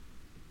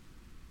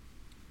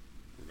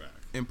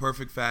In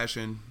perfect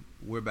fashion,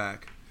 we're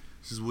back.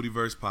 This is Woody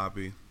vs.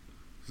 Poppy.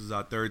 This is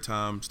our third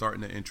time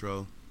starting the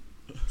intro,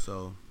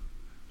 so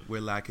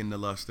we're lacking the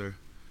luster.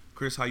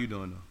 Chris, how you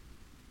doing though?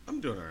 I'm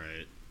doing all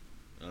right.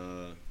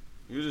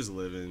 We're just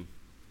living.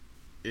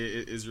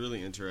 It's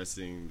really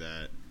interesting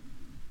that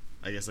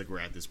I guess like we're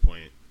at this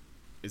point.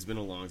 It's been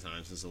a long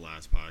time since the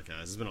last podcast.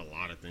 There's been a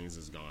lot of things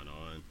that's gone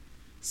on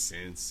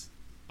since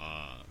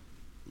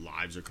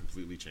lives are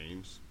completely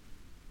changed.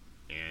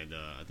 And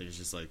I think it's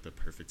just like the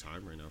perfect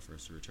time right now for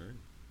us to return.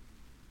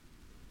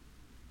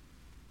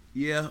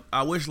 Yeah,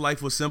 I wish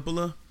life was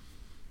simpler.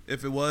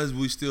 If it was,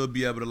 we'd still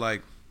be able to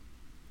like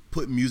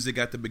put music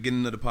at the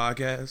beginning of the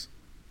podcast.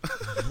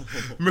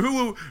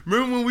 remember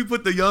when we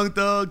put the Young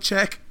Thug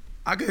check?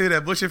 I could hear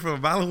that bullshit from a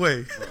mile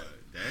away.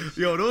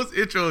 Yo, those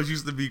intros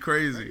used to be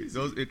crazy.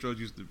 Those intros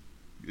used to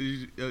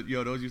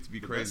be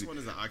crazy. The best one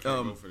is that I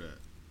can't go for that.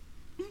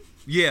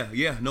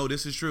 Yeah, no,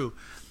 this is true.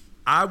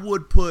 I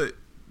would put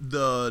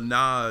the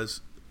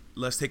Nas,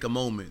 let's take a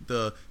moment.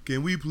 The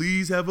can we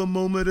please have a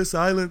moment of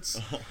silence?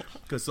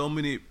 Because so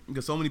many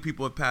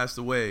people have passed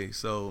away.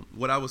 So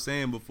what I was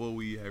saying before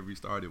we had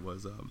restarted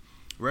was,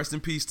 rest in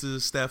peace to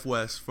Steph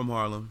West from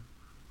Harlem.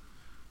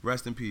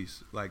 Rest in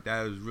peace. Like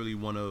that is really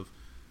one of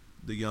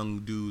the young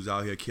dudes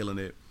out here killing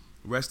it.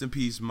 Rest in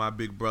peace, my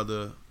big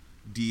brother,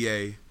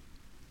 D.A.,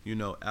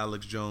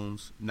 Alex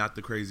Jones, not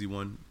the crazy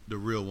one, the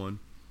real one.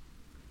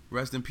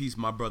 Rest in peace,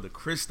 my brother,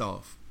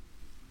 Christoph.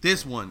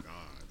 This one. God.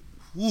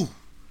 Whew.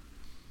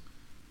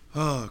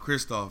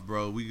 Christoph,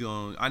 bro.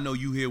 I know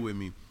you here with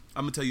me.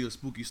 I'm going to tell you a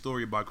spooky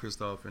story about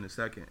Christoph in a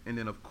second. And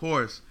then, of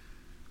course,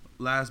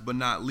 last but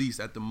not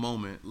least, at the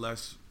moment,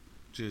 let's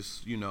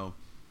just,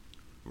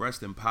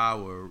 rest in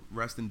power,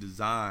 rest in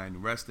design,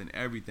 rest in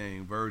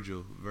everything.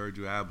 Virgil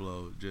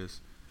Abloh,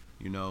 just...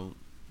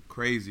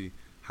 crazy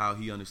how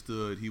he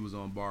understood he was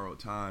on borrowed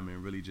time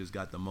and really just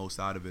got the most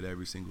out of it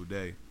every single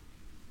day.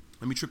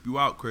 Let me trip you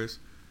out, Chris.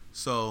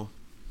 So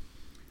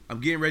I'm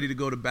getting ready to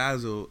go to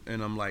Basel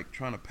and I'm like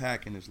trying to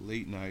pack and it's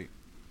late night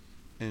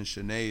and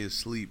Shanae is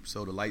asleep,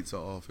 so the lights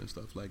are off and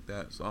stuff like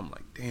that. So I'm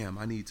like, damn,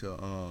 I need to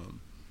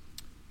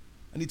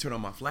turn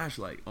on my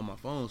flashlight on my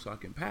phone so I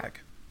can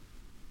pack.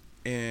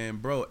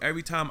 And bro,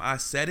 every time I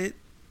said it,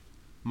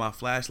 my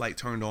flashlight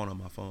turned on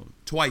my phone.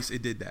 Twice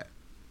it did that.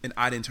 And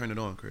I didn't turn it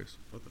on, Chris.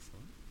 What the fuck?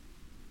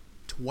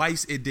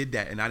 Twice it did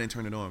that, and I didn't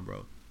turn it on,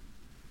 bro.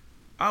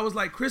 I was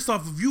like,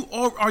 Christoph,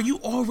 are you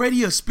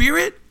already a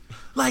spirit?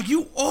 Like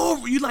you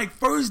like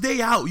first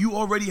day out, you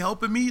already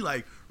helping me?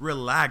 Like,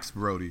 relax,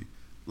 Brody.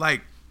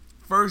 Like,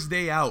 first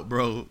day out,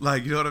 bro.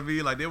 Like, you know what I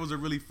mean? Like, there was a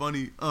really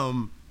funny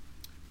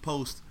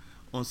post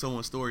on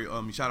someone's story.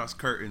 Shout out to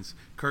Curtains.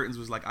 Curtains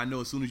was like, I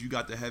know as soon as you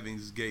got to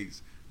Heaven's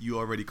Gates, you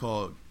already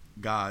called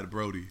God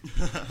Brody.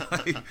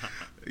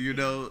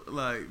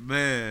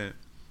 Man,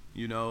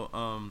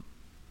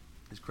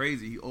 it's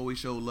crazy. He always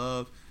showed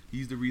love.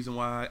 He's the reason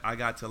why I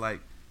got to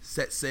like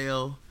set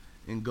sail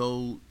and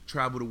go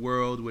travel the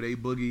world with A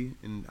Boogie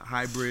and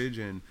High Bridge,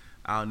 and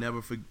I'll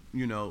never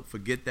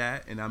forget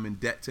that, and I'm in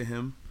debt to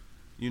him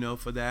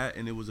for that.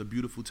 And it was a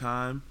beautiful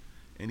time,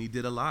 and he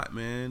did a lot,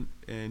 man,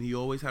 and he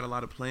always had a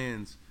lot of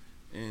plans,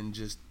 and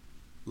just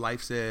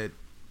life said,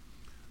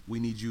 we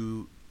need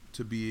you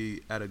to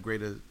be at a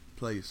greater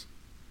place.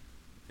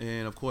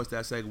 And of course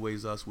that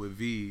segues us with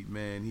V,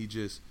 man. He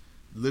just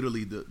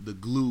literally the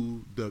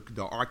glue,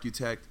 the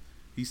architect.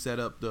 He set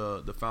up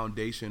the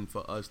foundation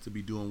for us to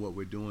be doing what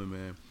we're doing,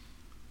 man.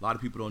 A lot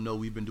of people don't know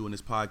we've been doing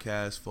this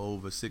podcast for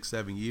over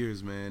 6-7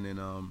 years, man.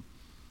 And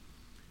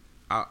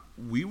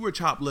we were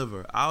chopped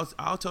liver.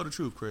 I'll tell the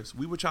truth, Chris.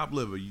 We were chopped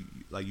liver. You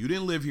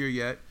didn't live here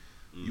yet.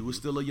 Mm-hmm. You were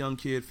still a young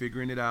kid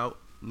figuring it out.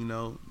 You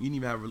didn't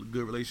even have a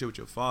good relationship with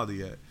your father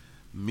yet.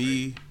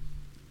 Me, right.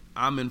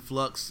 I'm in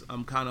flux.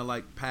 I'm kind of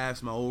like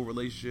past my old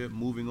relationship,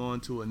 moving on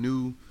to a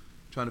new,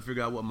 trying to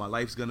figure out what my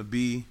life's going to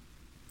be,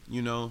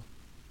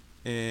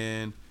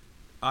 And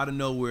out of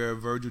nowhere,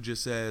 Virgil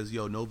just says,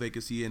 yo, No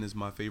Vacancy Inn is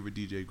my favorite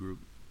DJ group.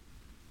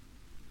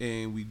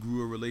 And we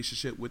grew a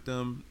relationship with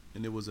them,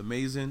 and it was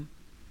amazing.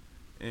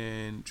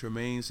 And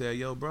Tremaine said,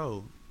 yo,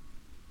 bro,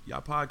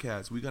 y'all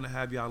podcast. We're going to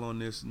have y'all on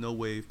this No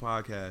Wave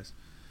podcast.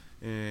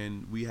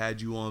 And we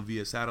had you on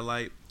via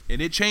satellite.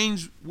 And it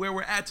changed where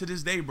we're at to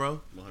this day,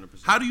 bro.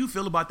 100%. How do you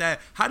feel about that?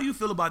 How do you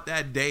feel about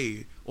that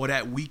day or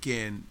that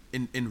weekend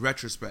in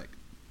retrospect?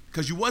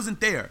 Because you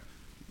wasn't there,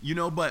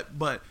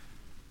 but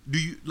do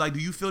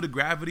you feel the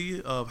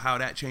gravity of how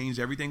that changed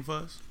everything for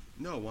us?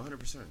 No,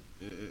 100%.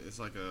 It's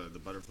like the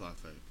butterfly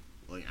effect.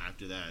 Like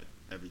after that,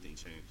 everything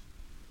changed.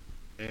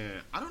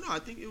 And I don't know. I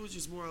think it was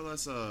just more or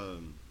less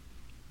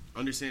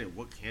understanding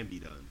what can be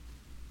done.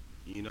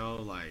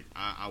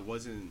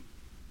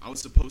 I was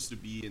supposed to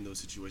be in those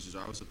situations, or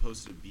I was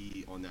supposed to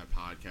be on that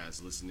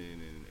podcast listening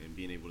and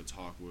being able to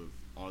talk with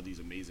all these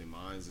amazing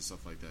minds and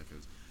stuff like that.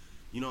 Because,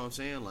 you know what I'm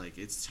saying? Like,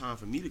 it's time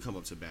for me to come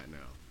up to bat now.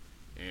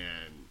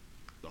 And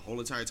the whole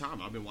entire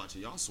time, I've been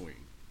watching y'all swing.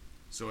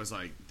 So it's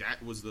like,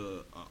 that was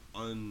the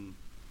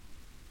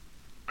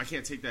I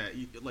can't take that.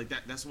 Like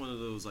that's one of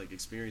those like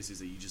experiences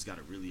that you just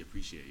gotta really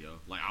appreciate, yo.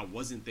 Like I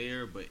wasn't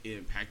there, but it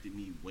impacted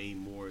me way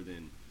more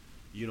than,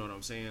 you know what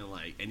I'm saying,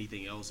 like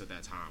anything else at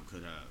that time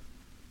could have.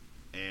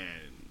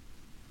 And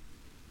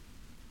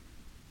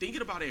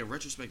thinking about it in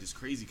retrospect is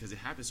crazy because it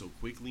happened so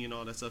quickly and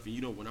all that stuff. And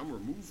you know, when I'm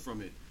removed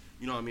from it,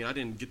 you know what I mean, I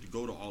didn't get to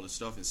go to all the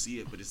stuff and see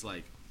it, but it's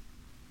like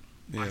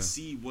I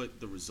see what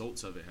the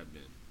results of it have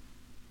been.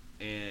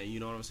 And you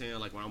know what I'm saying?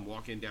 Like when I'm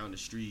walking down the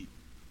street,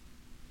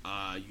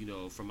 you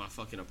know, from my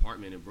fucking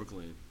apartment in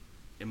Brooklyn,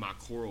 in my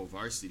choral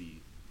varsity,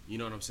 you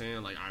know what I'm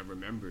saying? Like I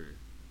remember,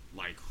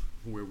 like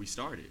where we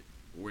started,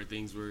 where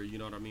things were, you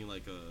know what I mean?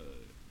 Like,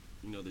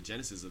 you know, the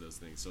genesis of those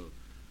things. So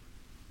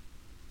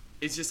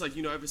it's just like,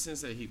 you know, ever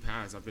since that he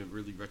passed, I've been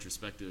really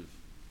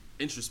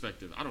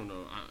introspective. I don't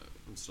know.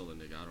 I'm still a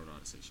nigga. I don't know how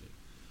to say shit.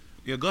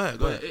 Yeah, go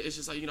ahead. It's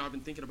just like, you know, I've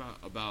been thinking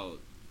about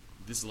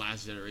this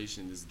last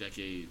generation, this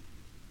decade,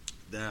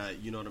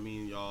 that, you know what I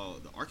mean, y'all,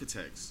 the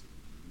architects,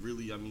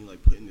 really, I mean,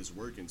 like, put in this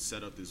work and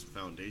set up this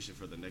foundation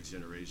for the next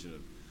generation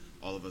of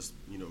all of us,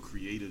 you know,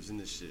 creatives in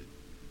this shit.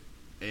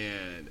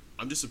 And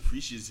I'm just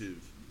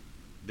appreciative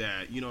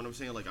that, you know what I'm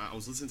saying, like, I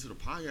was listening to the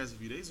podcast a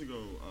few days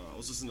ago. I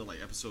was listening to,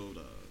 like, episode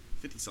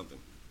 50-something,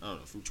 I don't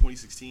know, from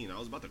 2016. I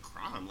was about to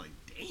cry. I'm like,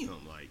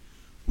 damn, like,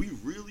 we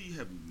really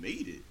have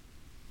made it.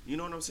 You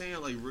know what I'm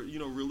saying? Like, you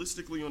know,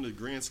 realistically, on the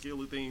grand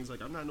scale of things,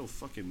 like, I'm not no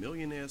fucking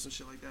millionaire or some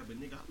shit like that, but,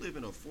 nigga, I live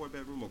in a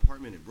 4-bedroom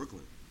apartment in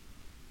Brooklyn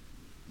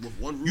with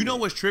one room. You know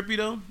what's trippy,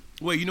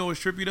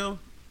 though?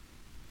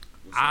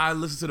 I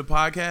listen to the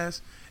podcast,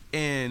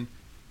 and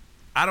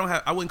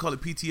I wouldn't call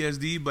it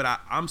PTSD, but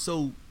I'm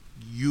so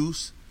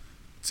used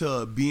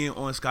to being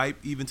on Skype,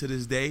 even to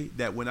this day,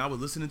 that when I was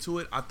listening to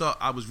it, I thought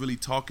I was really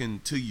talking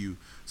to you.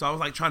 So I was,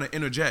 like, trying to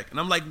interject. And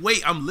I'm like,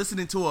 wait, I'm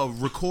listening to a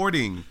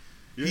recording.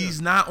 Yeah.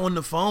 He's not on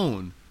the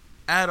phone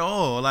at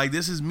all. Like,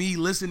 this is me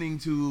listening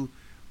to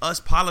us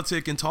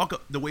politic and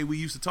talk the way we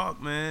used to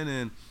talk, man.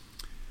 And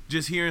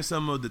just hearing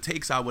some of the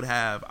takes I would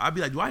have, I'd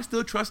be like, do I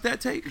still trust that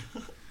take?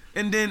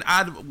 And then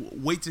I'd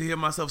wait to hear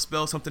myself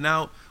spell something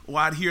out, or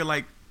I'd hear,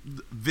 like,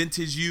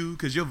 vintage you,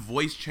 because your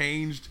voice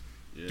changed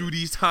through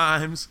these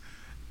times.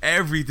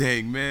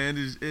 Everything, man,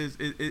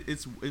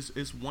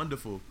 it's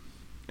wonderful.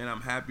 And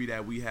I'm happy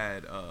that we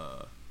had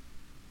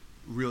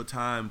real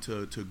time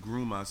to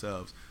groom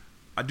ourselves.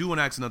 I do want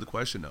to ask another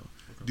question, though.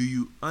 Okay. Do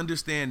you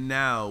understand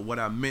now what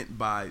I meant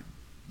by,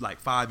 like,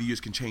 5 years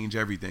can change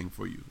everything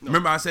for you? No.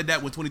 Remember I said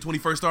that when 2020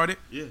 first started?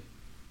 Yeah.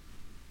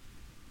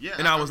 Yeah.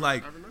 And I was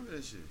like, I remember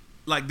that shit.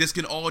 Like, this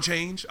can all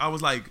change? I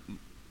was like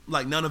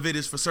none of it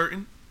is for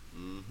certain?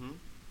 Mm-hmm.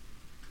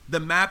 The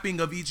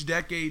mapping of each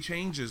decade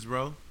changes,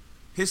 bro.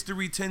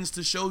 History tends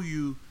to show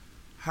you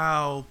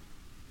how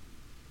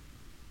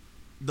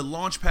the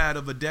launch pad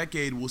of a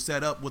decade will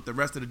set up what the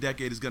rest of the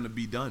decade is going to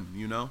be done,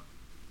 you know?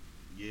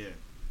 Yeah.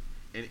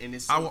 And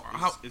it's so,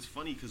 it's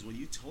funny because when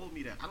you told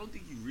me that, I don't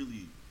think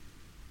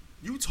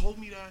you told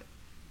me that,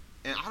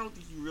 and I don't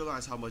think you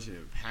realize how much it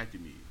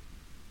impacted me.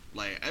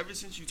 Like, ever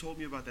since you told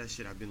me about that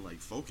shit, I've been, like,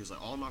 focused. Like,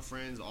 all my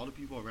friends, all the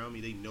people around me,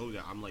 they know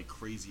that I'm, like,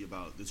 crazy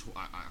about this.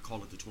 I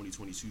call it the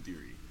 2022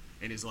 theory.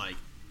 And it's like,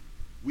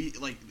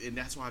 and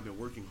that's why I've been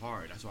working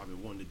hard. That's why I've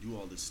been wanting to do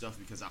all this stuff,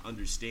 because I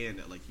understand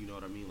that, like, you know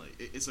what I mean? Like,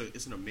 it's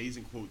an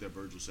amazing quote that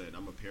Virgil said.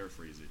 I'm going to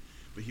paraphrase it.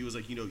 But he was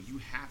like, you know, you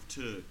have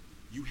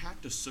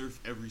to surf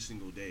every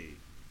single day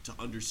to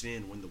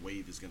understand when the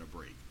wave is going to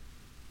break.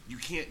 You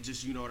can't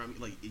just, you know what I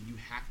mean? Like, you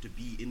have to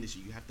be in this.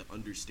 You have to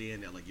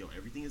understand that, like, yo,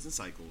 everything is in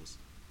cycles.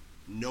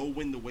 Know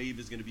when the wave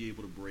is going to be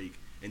able to break,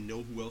 and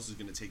know who else is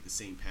going to take the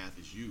same path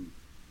as you.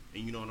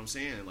 And you know what I'm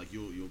saying? Like,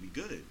 you'll be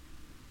good.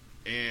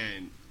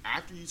 And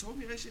after you told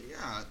me that shit,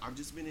 yeah, I've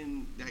just been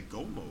in that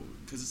go mode.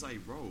 Because it's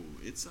like, bro,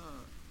 it's,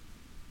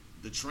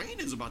 the train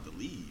is about to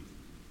leave.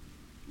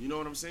 You know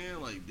what I'm saying?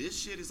 Like, this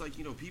shit is like,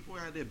 you know, people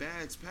had their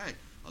bags packed.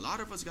 A lot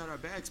of us got our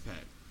bags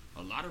packed.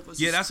 A lot of us.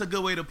 Yeah, that's a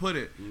good way to put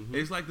it. Mm-hmm.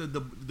 It's like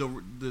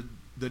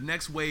the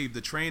next wave,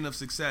 the train of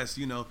success.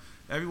 You know,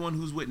 everyone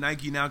who's with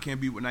Nike now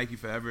can't be with Nike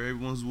forever.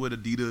 Everyone who's with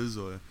Adidas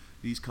or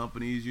these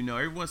companies, you know,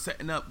 everyone's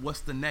setting up what's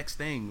the next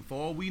thing. For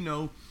all we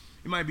know,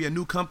 it might be a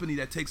new company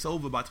that takes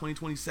over by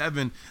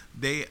 2027.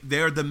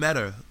 They're the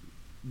meta,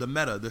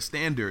 the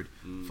standard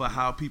for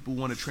how people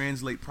want to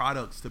translate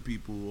products to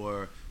people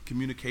or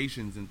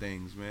communications and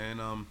things,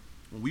 man.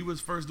 When we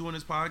was first doing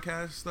this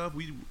podcast stuff,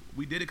 we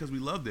did it because we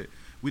loved it.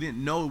 We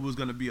didn't know it was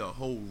going to be a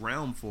whole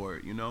realm for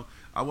it, you know.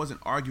 I wasn't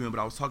arguing, but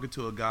I was talking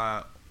to a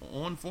guy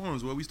on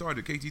forums where we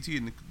started, KTT,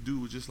 and the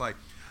dude was just like,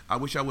 I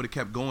wish I would have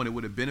kept going. It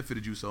would have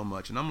benefited you so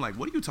much. And I'm like,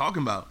 what are you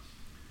talking about?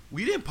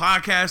 We didn't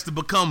podcast to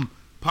become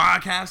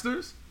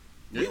podcasters.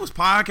 Yeah. We was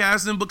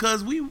podcasting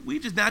because we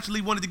just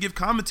naturally wanted to give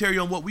commentary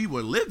on what we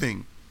were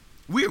living.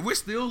 We're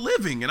still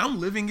living, and I'm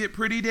living it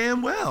pretty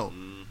damn well.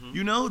 Mm-hmm.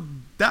 You know,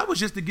 that was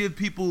just to give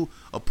people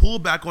a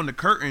pullback on the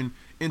curtain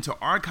and to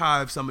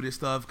archive some of this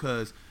stuff,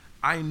 because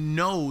I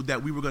know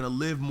that we were going to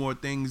live more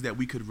things that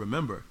we could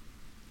remember.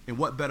 And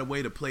what better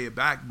way to play it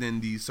back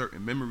than these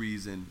certain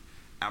memories and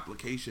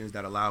applications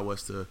that allow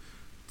us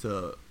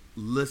to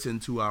listen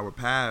to our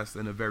past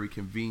in a very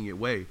convenient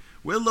way.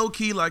 We're low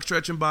key like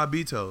Stretch and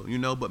Bobbito, you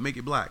know, but make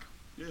it black.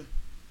 Yeah.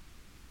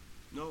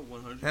 No,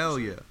 100%. Hell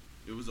yeah.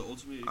 It was the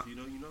ultimate. If you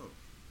know, you know.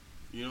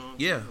 You know. What I'm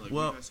Yeah. saying? Like,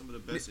 Well, we had some of the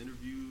best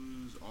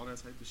interviews, all that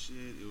type of shit.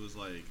 It was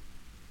like,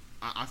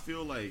 I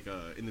feel like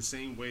in the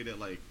same way that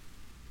like,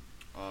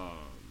 God,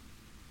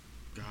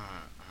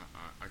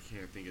 I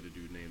can't think of the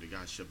dude's name. The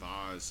guy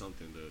Shabazz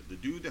something. The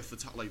dude that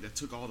that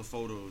took all the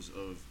photos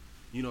of,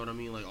 you know what I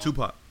mean, like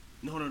Tupac.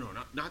 No,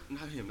 not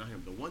him.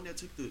 The one that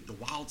took the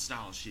wild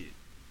style shit.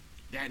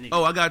 That nigga.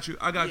 Oh, I got you. So,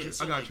 I got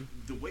like, you.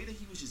 The way that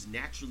he was just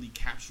naturally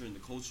capturing the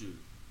culture,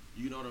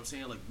 you know what I'm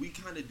saying? Like, we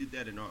kind of did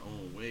that in our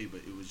own way,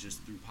 but it was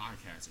just through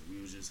podcasting. We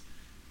was just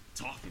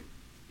talking,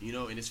 you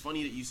know? And it's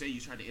funny that you say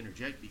you tried to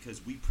interject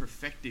because we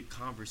perfected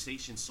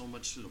conversation so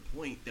much to the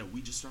point that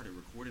we just started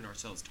recording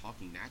ourselves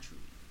talking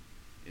naturally.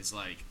 It's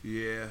like,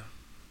 Yeah.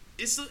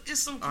 it's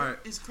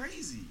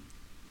crazy.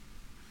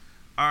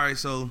 All right,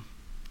 so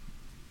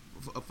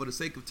for the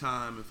sake of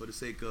time and for the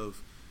sake of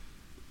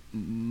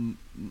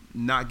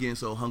not getting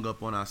so hung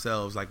up on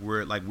ourselves, like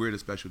we're the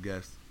special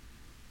guest,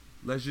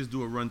 let's just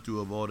do a run through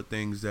of all the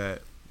things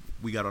that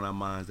we got on our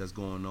minds that's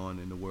going on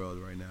in the world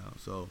right now.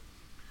 So,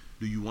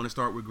 do you want to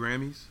start with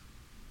Grammys?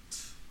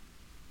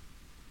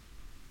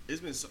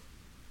 It's been so.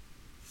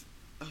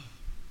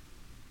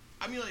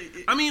 I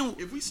mean,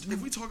 if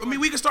we talk about, I mean,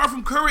 we can start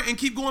from current and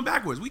keep going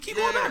backwards. We keep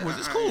going backwards.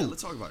 It's cool. Yeah,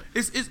 let's talk about it.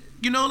 It's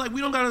you know, like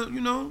we don't gotta,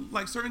 you know,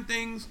 like certain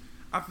things.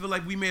 I feel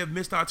like we may have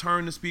missed our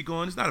turn to speak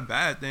on. It's not a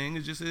bad thing.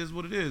 It just is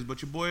what it is.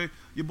 But your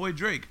boy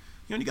Drake,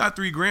 he only got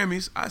 3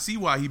 Grammys. I see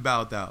why he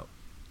bowed out.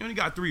 He only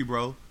got 3,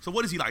 bro. So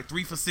what is he, like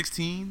 3 for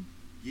 16?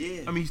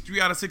 Yeah. I mean, he's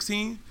 3 out of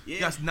 16. Yeah. He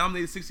got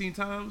nominated 16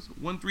 times,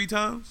 won 3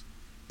 times.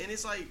 And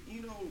it's like,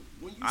 you know,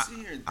 when you sit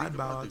here and think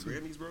about the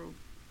Grammys, bro,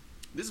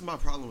 this is my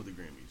problem with the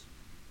Grammys.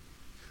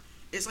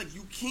 It's like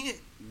you can't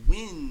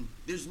win.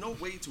 There's no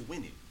way to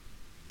win it.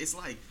 It's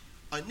like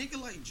a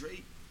nigga like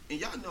Drake, and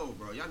y'all know,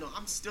 bro. Y'all know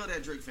I'm still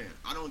that Drake fan.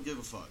 I don't give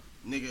a fuck.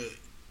 Nigga,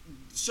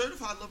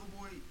 Certified Lover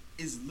Boy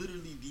is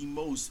literally the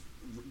most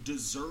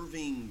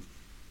deserving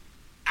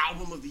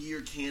album of the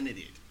year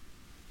candidate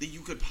that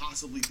you could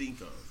possibly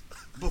think of.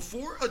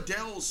 Before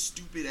Adele's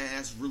stupid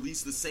ass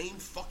released the same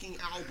fucking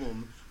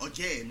album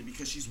again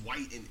because she's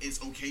white and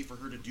it's okay for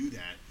her to do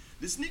that,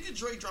 this nigga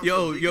Drake dropped.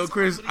 Yo,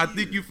 Chris, I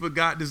think you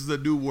forgot this is a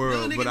new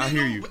world, no, nigga, but I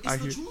hear you. But I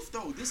it's hear. the truth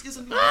though. This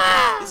isn't new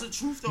world. It's the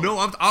truth though. No,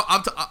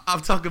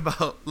 I'm talking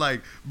about,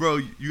 like, bro,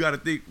 you got to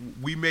think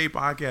we made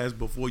podcasts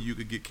before you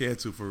could get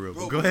canceled for real.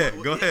 Bro, go ahead.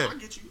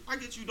 I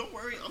get you. Don't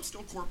worry. I'm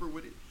still corporate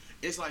with it.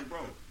 It's like,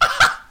 bro,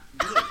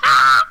 look,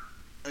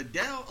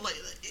 Adele, like,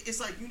 it's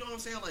like, you know what I'm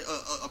saying? Like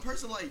a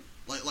person like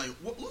let's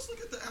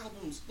look at the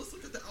albums. Let's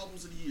look at the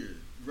albums of the year.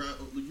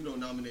 You know,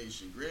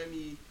 nomination,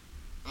 Grammy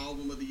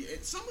album of the year.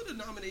 And some of the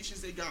nominations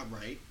they got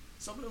right.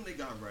 Some of them they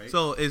got right.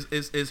 So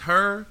is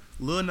her,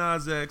 Lil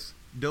Nas X,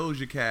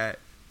 Doja Cat,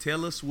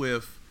 Taylor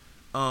Swift,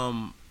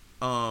 damn,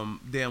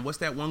 what's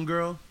that one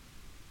girl?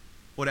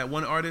 Or that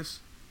one artist?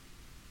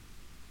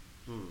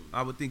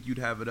 I would think you'd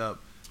have it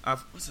up.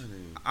 What's her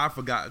name? I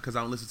forgot because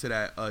I don't listen to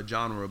that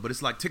genre, but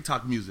it's like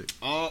TikTok music.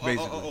 Oh,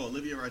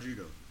 Olivia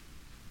Rodrigo.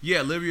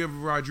 Yeah, Olivia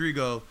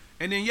Rodrigo,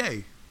 and then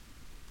Ye.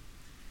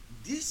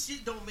 This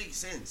shit don't make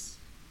sense.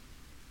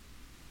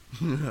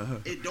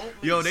 It don't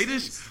make Yo, they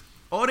sense. just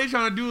all they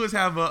trying to do is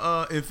have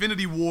a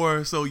Infinity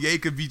War so Ye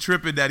could be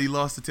tripping that he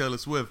lost to Taylor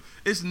Swift.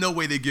 It's no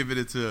way they giving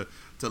it to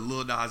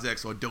Lil Nas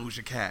X or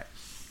Doja Cat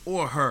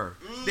or her.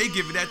 They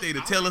giving that thing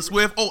to Taylor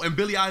Swift. Oh, and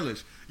Billie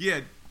Eilish.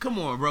 Yeah, come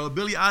on, bro.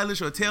 Billie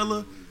Eilish or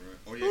Taylor.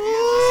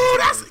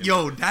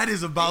 That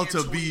is about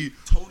to be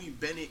Tony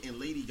Bennett and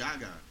Lady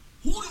Gaga.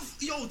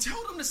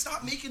 Tell them to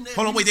stop making that.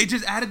 Hold on, wait, music. they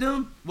just added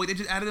them? Wait, they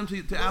just added them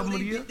to album of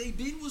the year? They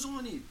been was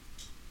on it.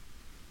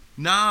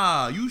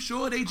 Nah, you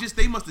sure they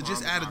must have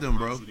just added them,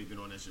 bro. They've been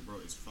on that shit, bro.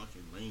 It's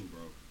fucking lame,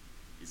 bro.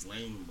 It's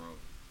lame, bro.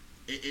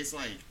 It's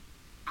like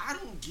I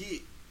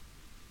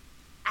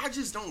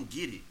just don't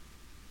get it.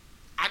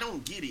 I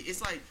don't get it.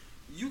 It's like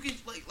you get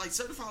like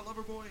Certified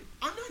Lover Boy.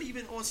 I'm not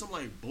even on some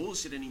like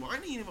bullshit anymore. I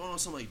ain't even on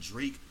some like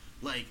Drake,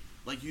 like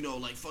you know,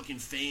 like fucking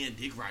fan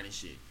dick riding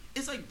shit.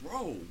 It's like,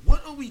 bro,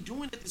 what are we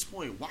doing at this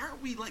point? Why are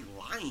we like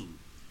lying?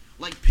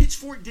 Like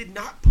Pitchfork did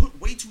not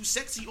put Way Too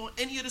Sexy on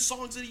any of the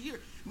songs of the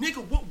year.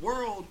 Nigga, what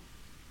world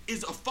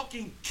is a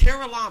fucking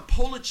Caroline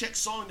Polachek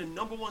song the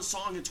 #1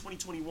 song in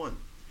 2021?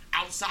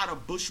 Outside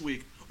of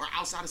Bushwick or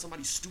outside of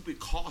somebody's stupid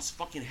cost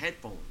fucking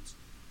headphones.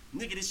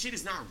 Nigga, this shit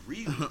is not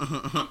real.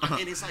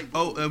 And it's like,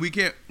 bro, and we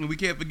can't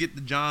forget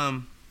the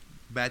John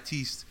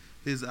Baptiste,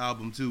 his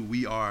album too.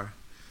 We Are.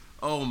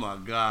 Oh my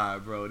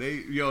God, bro!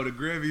 The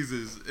Grammys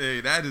is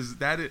it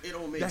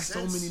don't make sense. That's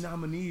so many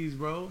nominees,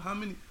 bro. How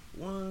many?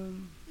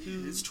 1,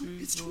 2, it's too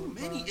 3, 4,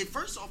 many. 5,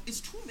 First off,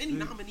 it's too many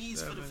 6, nominees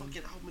 7. for the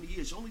fucking album of the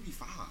year. It should only be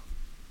 5.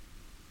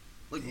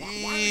 Like, why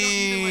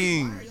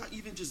are y'all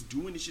even just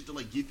doing this shit to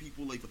like give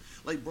people like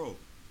bro?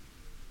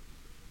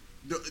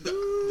 The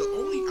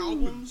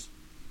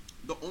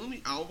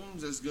only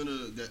albums that's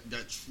gonna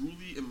that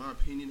truly, in my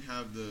opinion,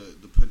 have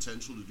the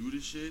potential to do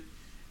this shit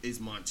is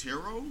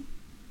Montero,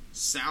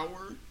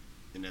 Sour,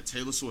 and that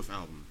Taylor Swift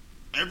album.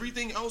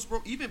 Everything else,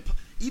 bro, even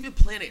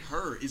Planet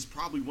Her is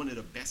probably one of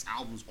the best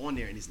albums on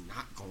there, and it's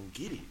not gonna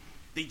get it.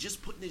 They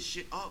just putting this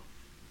shit up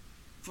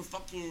for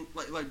fucking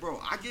like bro.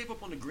 I gave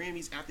up on the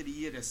Grammys after the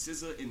year that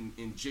SZA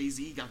and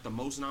Jay-Z got the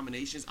most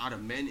nominations out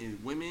of men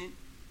and women,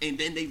 and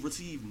then they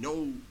received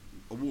no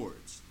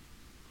awards.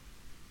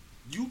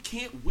 You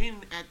can't win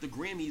at the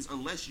Grammys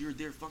unless you're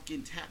their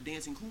fucking tap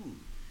dancing queen.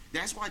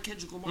 That's why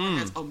Kendrick Lamar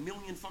has a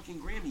million fucking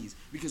Grammys.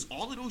 Because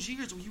all of those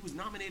years when he was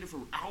nominated for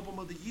Album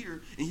of the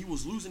Year and he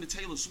was losing to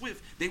Taylor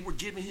Swift, they were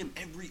giving him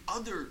every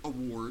other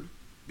award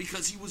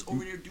because he was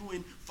over there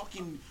doing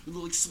fucking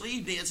like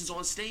slave dances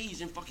on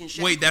stage and fucking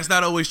shit. Wait, that's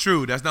not always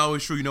true. That's not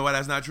always true. You know why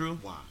that's not true?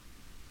 Why?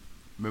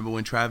 Remember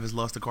when Travis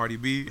lost to Cardi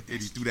B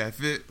and he threw that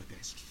fit? But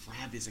that's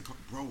Travis and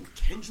bro,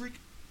 Kendrick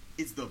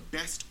is the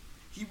best.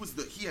 He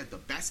had the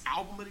best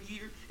album of the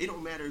year. It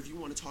don't matter if you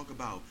want to talk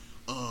about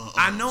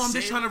I know. I'm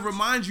just trying to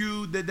remind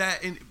you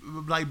that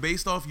like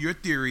based off your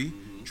theory,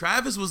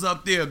 Travis was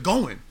up there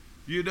going.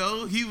 You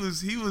know, he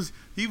was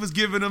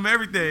giving them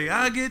everything.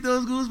 I get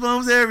those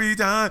goosebumps every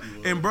time.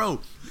 And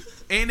bro,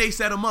 and they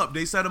set him up.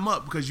 They set him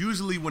up because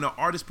usually when an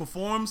artist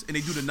performs and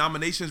they do the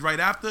nominations right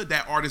after,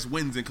 that artist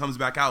wins and comes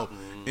back out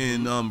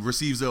and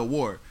receives the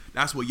award.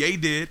 That's what Ye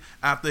did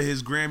after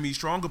his Grammy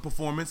Stronger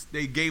performance.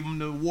 They gave him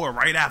the award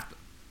right after.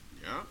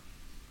 Yeah.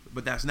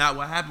 But that's not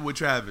what happened with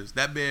Travis.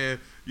 That man,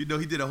 you know,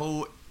 he did a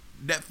whole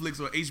Netflix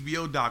or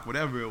HBO doc,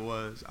 whatever it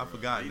was. I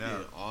forgot now.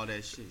 Did all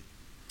that shit.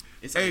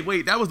 Hey,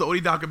 wait, that was the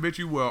only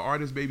documentary where an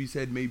artist maybe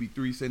said maybe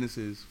 3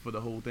 sentences for the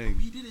whole thing.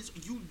 He did it.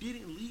 You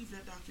didn't leave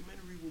that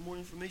documentary with more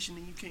information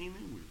than you came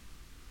in with.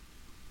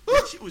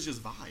 That shit was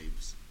just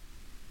vibes.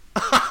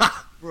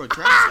 Bro,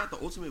 Travis Scott,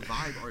 the ultimate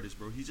vibe artist,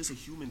 bro. He's just a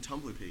human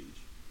Tumblr page.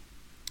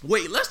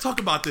 Wait, let's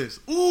talk about this.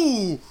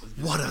 Ooh,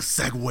 what a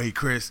segue,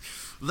 Chris.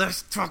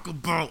 Let's talk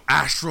about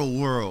Astro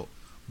World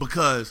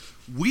because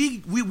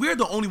we're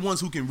the only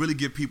ones who can really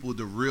give people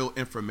the real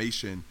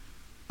information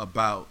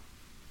about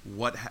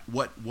what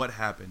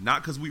happened.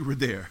 Not because we were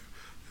there,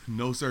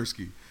 no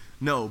Sirski,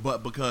 no,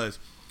 but because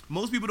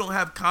most people don't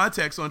have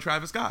context on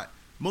Travis Scott.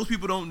 Most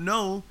people don't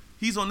know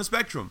he's on the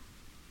spectrum.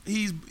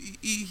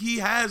 He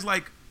has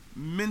like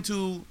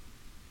mental,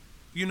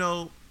 you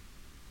know,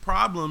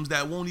 problems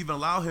that won't even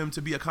allow him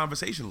to be a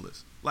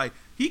conversationalist. Like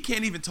he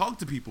can't even talk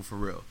to people for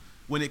real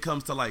when it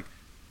comes to like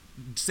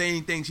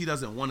saying things he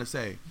doesn't want to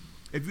say.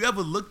 If you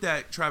ever looked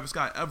at Travis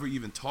Scott ever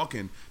even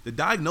talking, the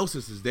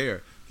diagnosis is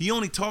there. He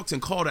only talks in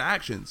call to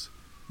actions.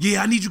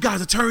 Yeah, I need you guys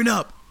to turn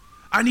up.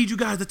 I need you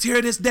guys to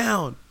tear this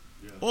down.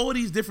 Yeah. All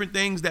these different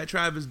things that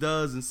Travis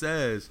does and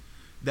says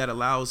that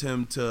allows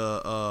him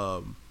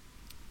to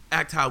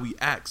act how he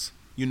acts,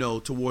 you know,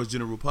 towards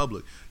general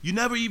public. You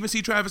never even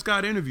see Travis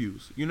Scott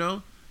interviews, you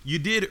know? You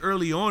did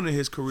early on in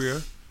his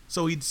career,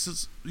 so he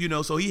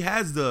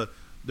has the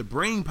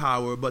brain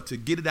power, but to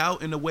get it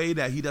out in a way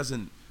that he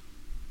doesn't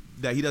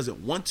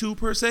want to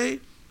per se,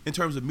 in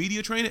terms of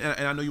media training.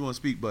 And I know you want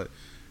to speak, but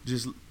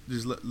just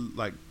let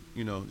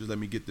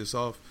me get this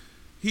off.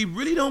 He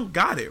really don't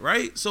got it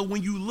right. So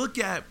when you look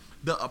at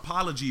the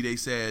apology, they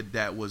said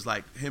that was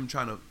like him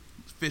trying to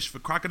fish for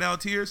crocodile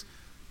tears.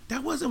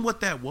 That wasn't what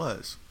that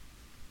was.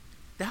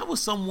 That was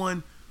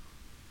someone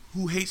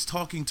who hates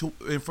talking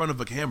in front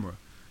of a camera.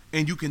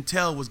 And you can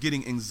tell was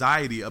getting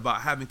anxiety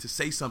about having to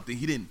say something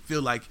he didn't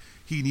feel like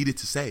he needed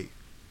to say.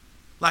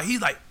 Like, he's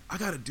like, I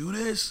gotta do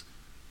this?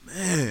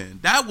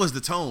 Man, that was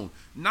the tone.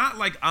 Not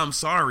like, I'm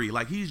sorry.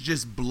 Like, he's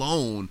just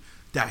blown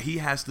that he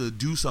has to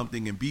do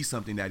something and be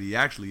something that he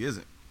actually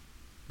isn't.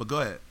 But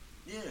go ahead.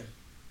 Yeah,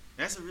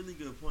 that's a really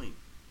good point.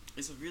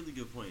 It's a really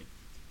good point.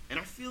 And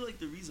I feel like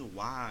the reason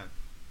why,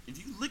 if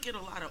you look at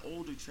a lot of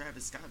older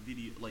Travis Scott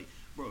videos, like,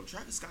 bro,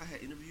 Travis Scott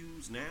had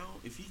interviews now.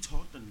 If he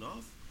talked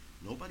enough,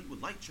 nobody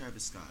would like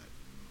Travis Scott.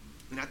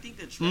 And I think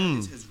that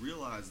Travis has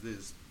realized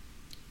this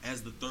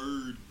as the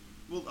third,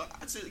 well,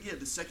 I'd say, yeah,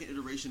 the second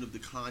iteration of the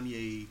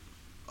Kanye,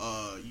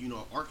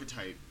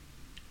 archetype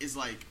is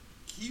like,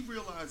 he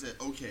realized that,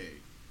 okay,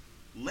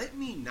 let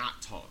me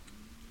not talk.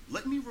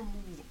 Let me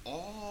remove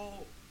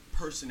all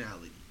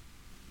personality.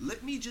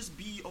 Let me just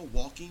be a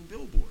walking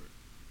billboard.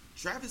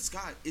 Travis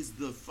Scott is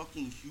the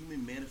fucking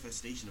human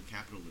manifestation of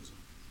capitalism.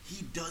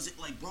 He does it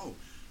like, bro,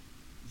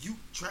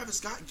 Travis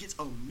Scott gets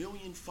a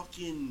million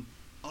fucking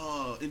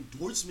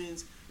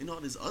endorsements and all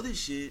this other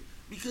shit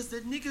because the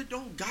nigga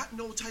don't got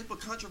no type of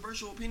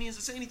controversial opinions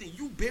to say anything.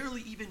 You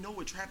barely even know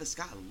what Travis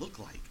Scott look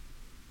like.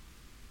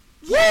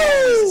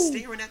 He's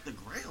staring at the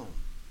ground.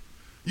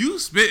 You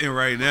spitting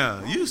right now.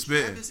 Bro, you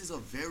spitting. Travis is a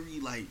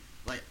very like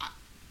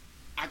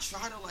I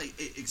try to like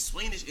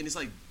explain this, and it's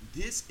like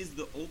this is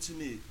the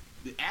ultimate.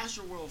 The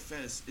Astroworld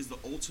Fest is the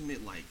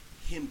ultimate like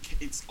him.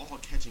 It's all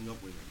catching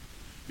up with him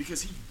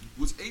because he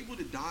was able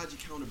to dodge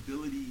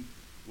accountability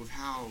with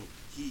how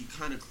he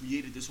kind of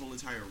created this whole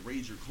entire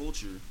rager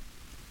culture,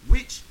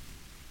 which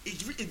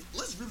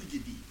let's really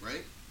get deep,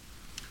 right?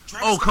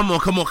 Oh, come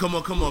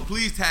on.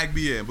 Please tag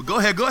me in. But go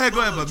ahead.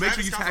 But make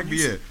sure you tag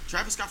me in.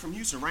 Travis Scott from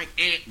Houston, right?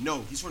 And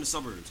no, he's from the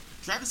suburbs.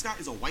 Travis Scott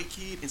is a white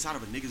kid inside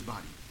of a nigga's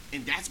body.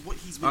 And that's what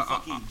he's been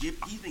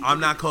I'm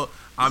not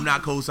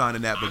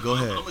co-signing that, but go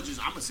ahead. I'm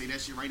gonna say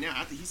that shit right now.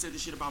 After he said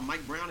this shit about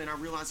Mike Brown and I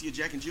realized he a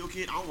Jack and Jill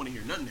kid, I don't want to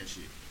hear none of that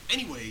shit.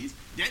 Anyways,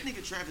 that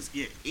nigga Travis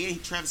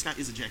Scott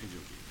is a Jack and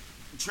Jill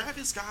kid.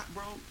 Travis Scott,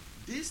 bro,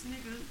 this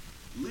nigga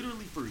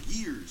literally for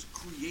years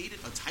created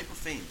a type of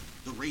fan,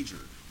 the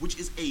Rager, which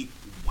is a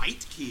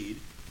white kid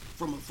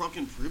from a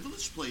fucking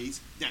privileged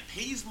place that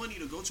pays money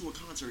to go to a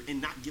concert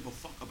and not give a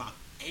fuck about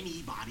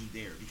anybody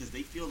there because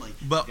they feel like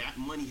that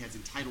money has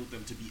entitled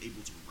them to be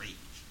able to rage.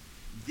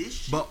 This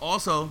shit, but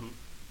also,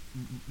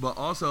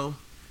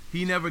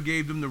 he never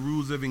gave them the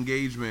rules of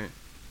engagement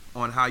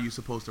on how you're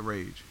supposed to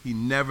rage. He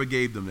never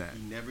gave them that.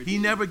 He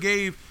never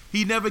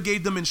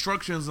gave them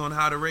instructions on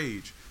how to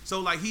rage. So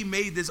like he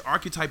made this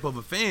archetype of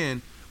a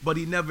fan, but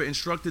he never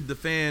instructed the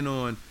fan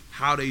on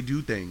how they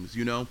do things,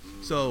 you know?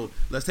 So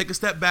let's take a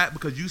step back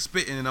because you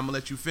spitting and I'm gonna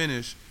let you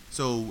finish.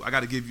 So I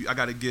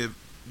gotta give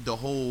the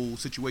whole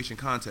situation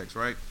context,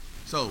 right?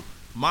 So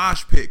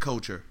mosh pit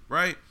culture,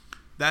 right?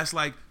 That's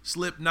like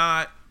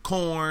Slipknot,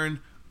 Korn,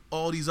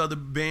 all these other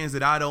bands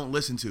that I don't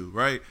listen to,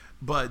 right?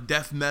 But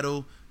death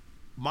metal,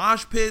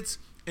 mosh pits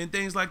and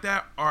things like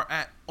that are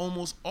at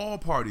almost all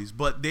parties,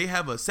 but they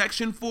have a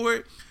section for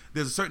it.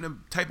 There's a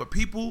certain type of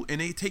people,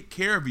 and they take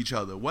care of each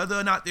other. Whether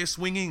or not they're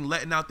swinging,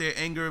 letting out their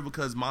anger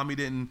because mommy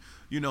didn't,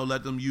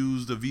 let them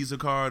use the Visa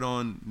card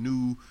on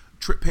new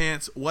trip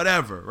pants,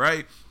 whatever,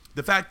 right?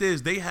 The fact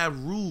is, they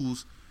have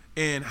rules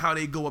and how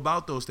they go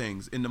about those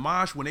things. In the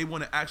mosh, when they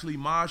want to actually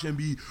mosh and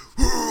be,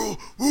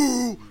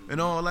 and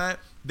all that,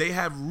 they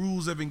have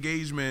rules of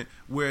engagement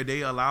where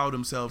they allow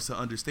themselves to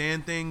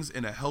understand things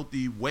in a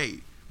healthy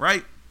way,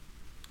 right?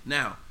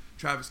 Now,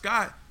 Travis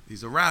Scott,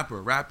 he's a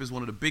rapper. Rap is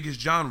one of the biggest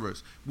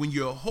genres. When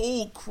your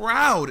whole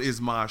crowd is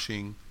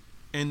moshing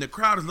and the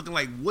crowd is looking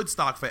like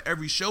Woodstock for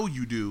every show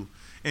you do,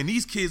 and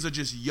these kids are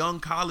just young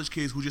college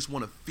kids who just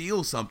want to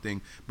feel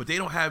something, but they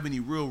don't have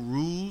any real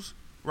rules,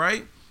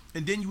 right?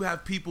 And then you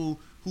have people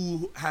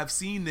who have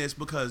seen this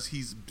because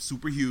he's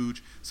super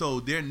huge, so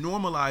they're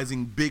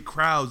normalizing big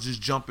crowds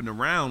just jumping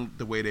around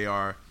the way they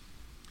are.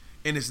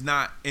 And it's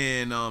not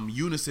in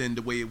unison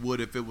the way it would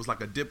if it was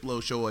like a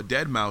Diplo show or a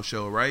Deadmau5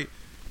 show, right?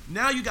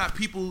 Now you got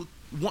people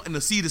wanting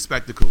to see the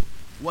spectacle,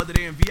 whether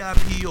they're in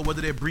VIP or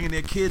whether they're bringing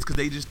their kids because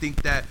they just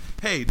think that,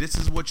 hey, this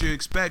is what you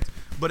expect,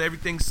 but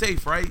everything's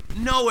safe, right?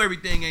 No,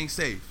 everything ain't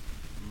safe.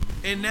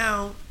 And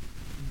now,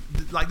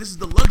 like, this is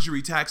the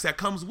luxury tax that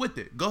comes with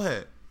it. Go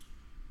ahead.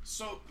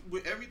 So,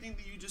 with everything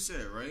that you just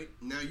said, right?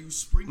 Now you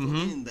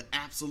sprinkle in the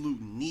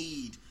absolute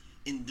need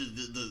and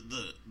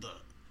the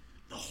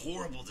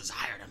horrible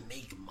desire to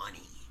make money.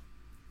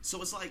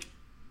 So it's like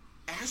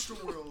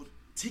Astroworld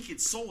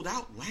tickets sold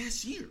out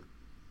last year.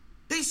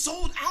 They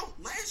sold out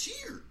last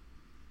year.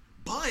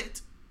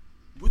 But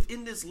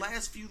within this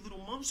last few little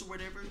months or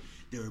whatever,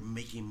 they're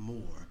making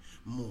more.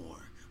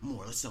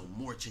 Let's sell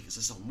more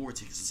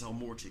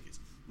tickets.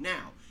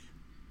 Now,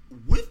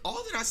 with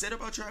all that I said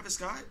about Travis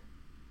Scott,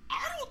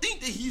 I don't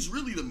think that he's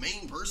really the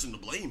main person to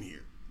blame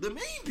here. The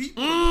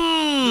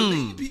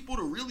main people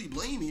to really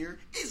blame here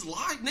is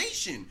Live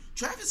Nation.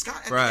 Travis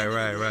Scott, right.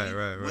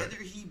 Whether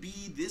he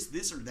be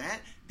this or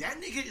that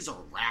nigga is a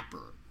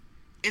rapper.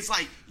 It's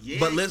like,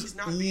 he's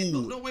not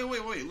being. No, wait.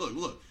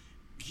 Look.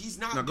 He's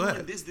not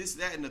doing this,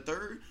 that, and the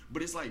third.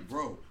 But it's like,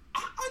 bro,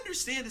 I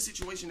understand the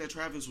situation that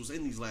Travis was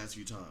in these last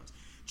few times.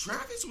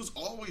 Travis was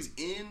always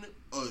in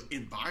an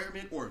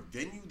environment or a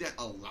venue that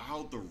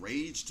allowed the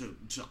rage to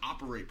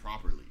operate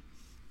properly.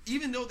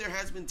 Even though there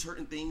has been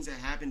certain things that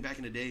happened back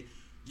in the day,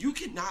 you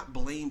cannot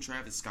blame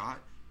Travis Scott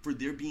for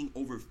there being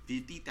over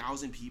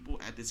 50,000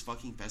 people at this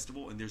fucking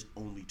festival and there's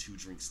only 2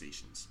 drink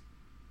stations.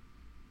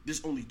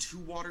 There's only 2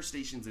 water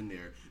stations in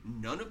there.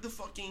 None of the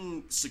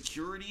fucking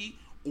security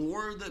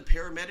or the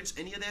paramedics,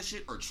 any of that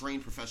shit, are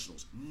trained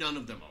professionals. None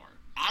of them are.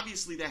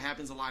 Obviously, that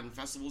happens a lot in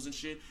festivals and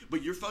shit,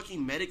 but your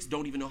fucking medics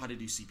don't even know how to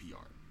do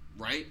CPR,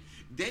 right?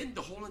 Then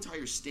the whole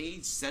entire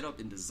stage setup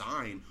and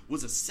design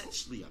was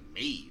essentially a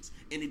maze,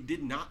 and it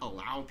did not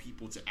allow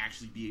people to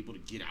actually be able to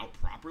get out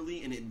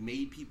properly, and it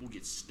made people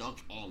get stuck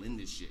all in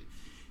this shit.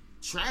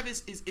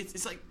 Travis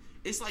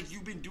it's like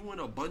you've been doing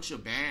a bunch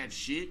of bad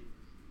shit.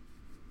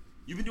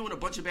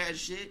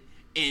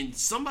 And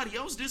somebody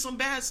else did some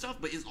bad stuff,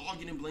 but it's all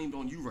getting blamed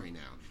on you right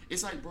now.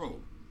 It's like, bro,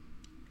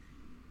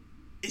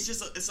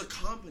 it's a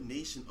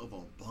combination of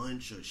a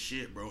bunch of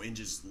shit, bro, and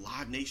just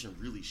Live Nation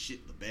really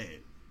shit the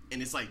bed.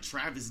 And it's like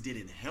Travis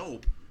didn't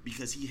help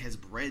because he has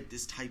bred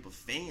this type of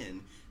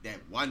fan that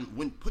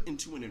when put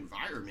into an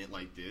environment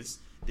like this,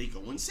 they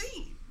go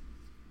insane.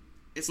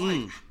 It's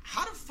like,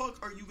 how the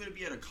fuck are you going to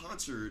be at a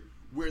concert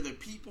where the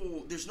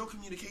people, there's no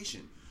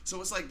communication? So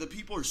it's like the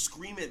people are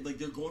screaming, like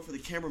they're going for the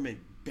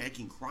cameraman,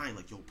 begging, crying,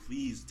 like, yo,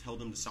 please tell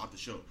them to stop the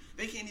show.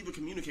 They can't even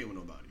communicate with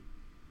nobody.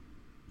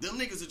 Them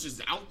niggas are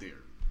just out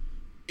there.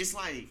 It's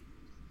like,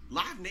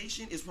 Live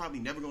Nation is probably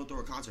never going to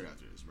throw a concert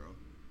after this, bro.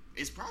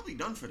 It's probably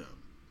done for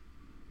them.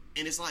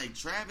 And it's like,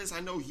 Travis,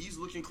 I know he's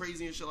looking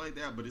crazy and shit like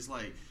that, but it's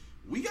like,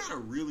 we gotta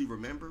really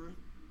remember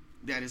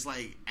that it's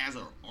like, as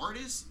an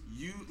artist,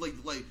 you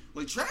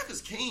like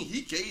Travis Kane,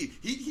 he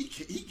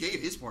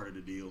gave his part of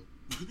the deal.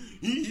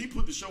 he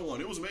put the show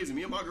on. It was amazing.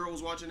 Me and my girl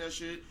was watching that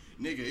shit.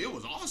 Nigga, it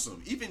was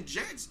awesome. Even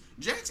Jack's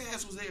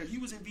ass was there. He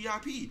was in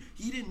VIP.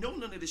 He didn't know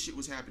none of this shit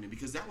was happening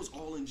because that was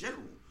all in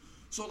general.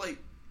 So like,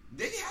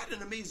 they had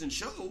an amazing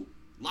show.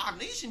 Live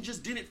Nation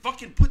just didn't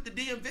fucking put the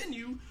damn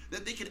venue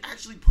that they could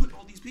actually put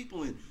all these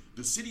people in.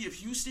 The city of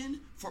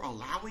Houston, for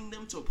allowing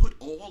them to put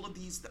all of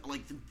these,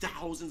 like,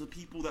 thousands of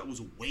people that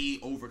was way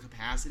over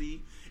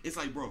capacity. It's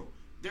like, bro,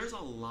 there's a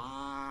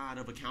lot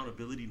of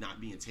accountability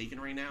not being taken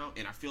right now,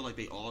 and I feel like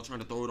they all trying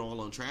to throw it all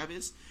on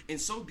Travis.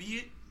 And so be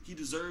it. He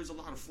deserves a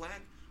lot of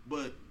flack,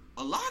 but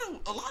a lot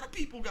of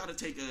people got to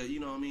take a, you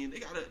know what I mean? They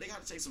got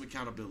to take some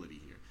accountability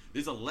here.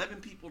 There's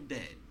 11 people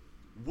dead.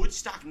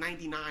 Woodstock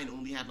 99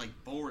 only had like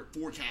four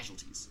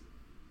casualties.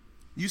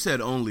 You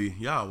said only.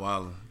 Y'all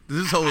wildin'.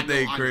 This whole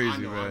thing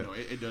crazy, man. I know.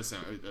 It does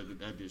sound.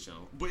 That did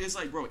sound. But it's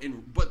like, bro.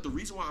 But the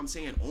reason why I'm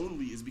saying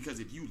only is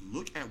because if you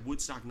look at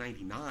Woodstock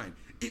 99,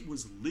 it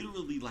was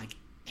literally like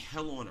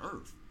hell on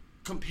earth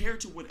compared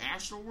to what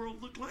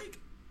Astroworld looked like.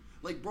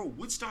 Like, bro,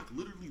 Woodstock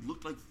literally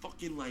looked like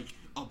fucking like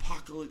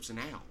Apocalypse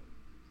Now.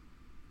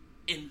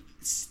 And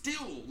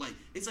still, like,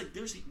 it's like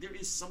there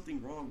is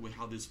something wrong with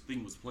how this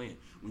thing was planned.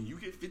 When you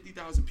get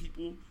 50,000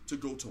 people to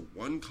go to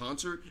one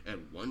concert at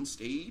one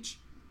stage,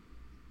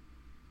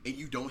 and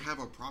you don't have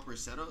a proper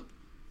setup,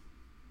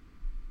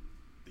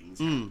 things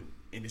happen.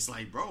 And it's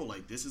like, bro,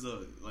 like, this is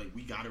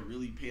we gotta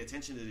really pay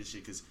attention to this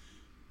shit, because,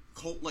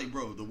 like,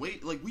 bro, the way,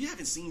 like, we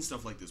haven't seen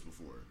stuff like this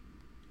before.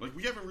 Like,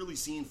 we haven't really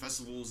seen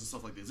festivals and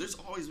stuff like this. There's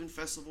always been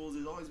festivals,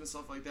 there's always been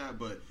stuff like that,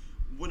 but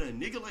when a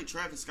nigga like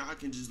Travis Scott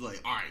can just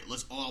like, all right,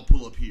 let's all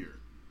pull up here.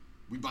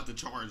 We about to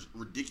charge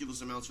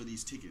ridiculous amounts for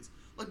these tickets.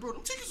 Like, bro,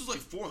 them tickets was like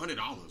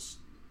 $400.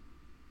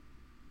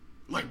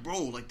 Like,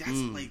 bro, like, that's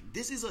like,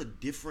 this is a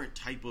different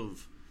type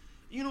of,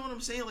 you know what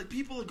I'm saying? Like,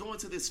 people are going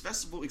to this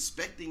festival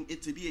expecting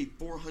it to be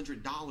a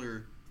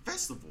 $400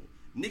 festival.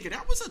 Nigga,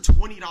 that was a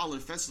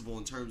 $20 festival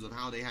in terms of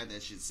how they had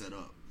that shit set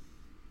up.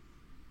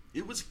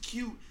 It was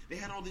cute. They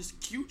had all this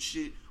cute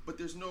shit, but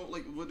there's no,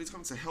 like, when it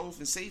comes to health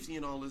and safety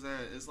and all of that,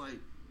 it's like,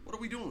 what are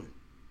we doing?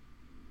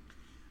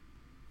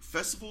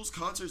 Festivals,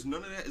 concerts,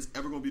 none of that is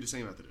ever going to be the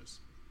same after this.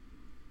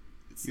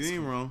 You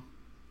ain't wrong.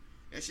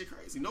 That shit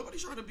crazy.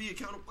 Nobody's trying to be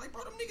accountable. Like,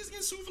 bro, them niggas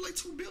getting sued for like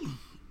 $2 billion.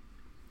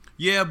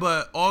 Yeah,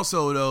 but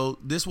also, though,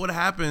 this what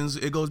happens.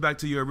 It goes back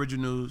to your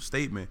original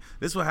statement.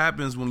 This what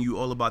happens when you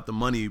all about the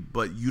money,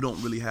 but you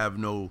don't really have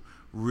no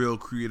real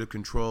creative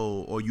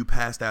control, or you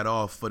pass that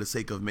off for the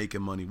sake of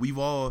making money. We've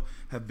all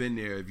have been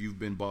there if you've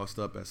been bossed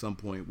up at some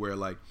point where,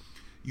 like,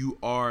 you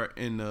are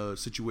in a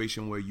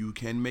situation where you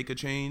can make a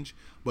change,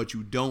 but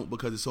you don't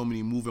because there's so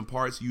many moving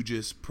parts. You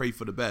just pray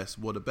for the best.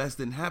 Well, the best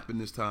didn't happen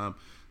this time.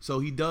 So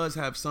he does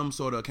have some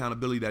sort of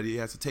accountability that he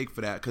has to take for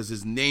that because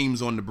his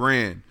name's on the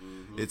brand.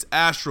 Mm-hmm. It's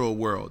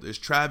Astroworld. It's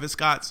Travis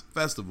Scott's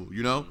festival,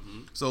 you know?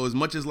 Mm-hmm. So as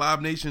much as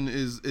Live Nation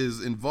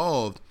is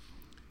involved,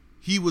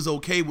 he was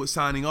okay with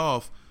signing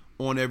off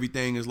on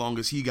everything as long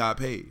as he got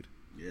paid.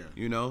 Yeah.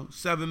 You know?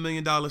 $7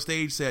 million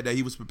stage set that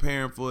he was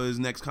preparing for his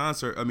next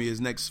concert. I mean,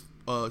 his next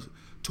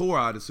tour,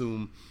 I'd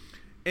assume.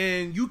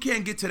 And you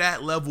can't get to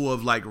that level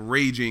of like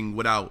raging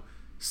without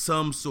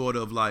some sort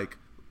of like,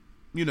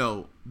 you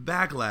know,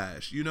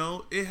 backlash. You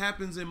know, it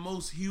happens in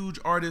most huge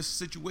artist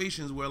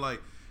situations where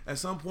like at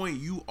some point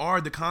you are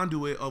the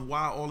conduit of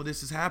why all of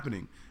this is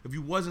happening. If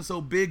you wasn't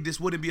so big, this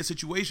wouldn't be a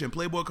situation.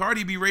 Playboy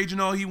Cardi be raging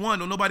all he want,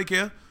 don't nobody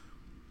care.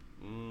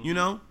 You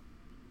know?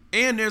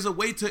 And there's a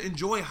way to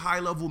enjoy high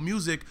level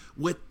music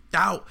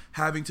without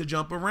having to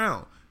jump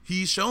around.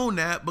 He's shown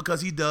that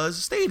because he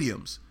does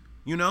stadiums,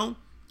 you know,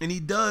 and he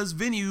does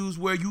venues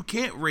where you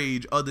can't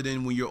rage other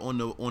than when you're on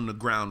the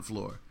ground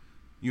floor,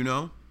 you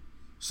know.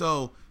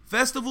 So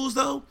festivals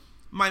though,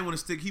 he might want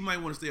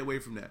to stay away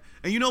from that.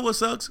 And you know what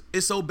sucks?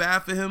 It's so bad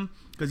for him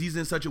because he's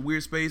in such a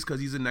weird space because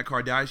he's in that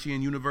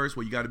Kardashian universe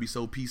where you got to be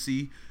so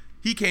PC.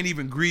 He can't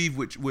even grieve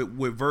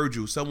with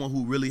Virgil, someone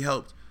who really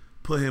helped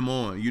put him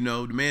on. You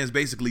know, the man's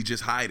basically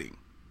just hiding.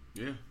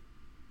 Yeah.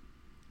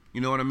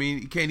 You know what I mean?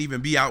 He can't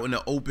even be out in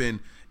the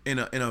open in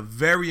a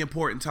very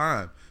important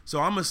time. So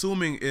I'm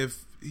assuming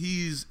if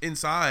he's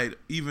inside,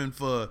 even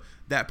for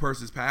that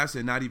person's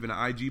passing, not even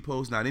an IG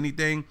post, not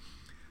anything,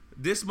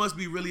 this must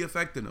be really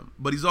affecting him.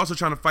 But he's also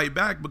trying to fight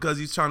back because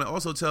he's trying to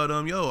also tell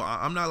them, yo,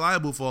 I'm not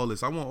liable for all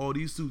this. I want all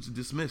these suits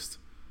dismissed.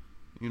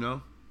 You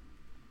know?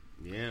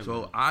 Yeah.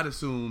 So man, I'd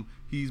assume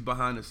he's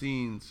behind the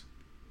scenes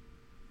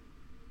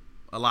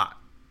a lot.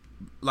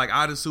 Like,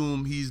 I'd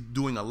assume he's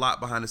doing a lot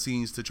behind the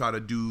scenes to try to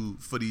do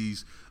for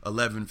these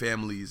 11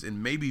 families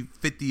and maybe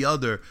 50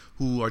 other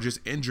who are just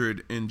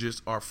injured and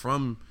just are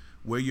from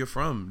where you're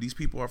from. These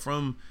people are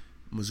from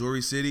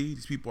Missouri City.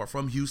 These people are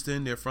from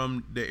Houston. They're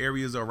from the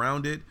areas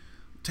around it.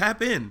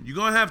 Tap in. You're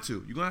going to have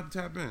to. You're going to have to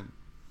tap in.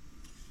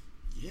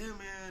 Yeah,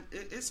 man.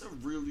 It's a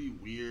really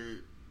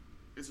weird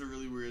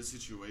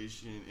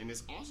situation. And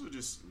it's also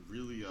just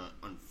really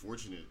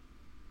unfortunate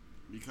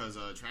because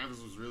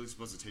Travis was really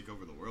supposed to take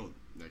over the world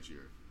next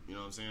year. You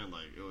know what I'm saying?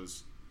 Like, it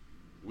was,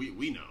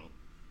 we know.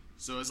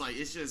 So it's like,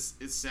 it's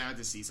sad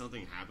to see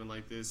something happen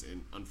like this,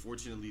 and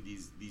unfortunately,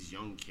 these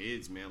young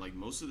kids, man, like,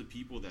 most of the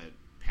people that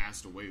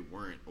passed away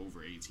weren't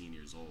over 18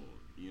 years old.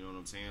 You know what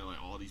I'm saying?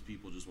 Like, all these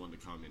people just wanted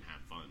to come and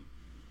have fun.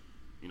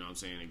 You know what I'm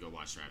saying? And go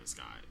watch Travis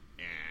Scott.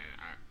 And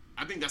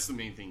I think that's the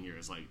main thing here.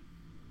 Is like,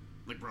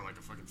 bro, like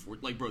a fucking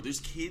like, bro,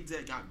 there's kids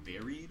that got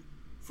buried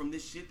from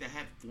this shit that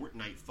had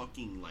Fortnite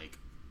fucking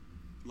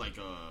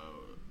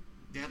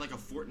they had like a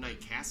Fortnite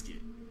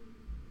casket.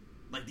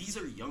 Like, these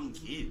are young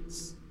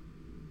kids.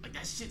 Like,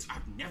 that shit's,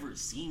 I've never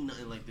seen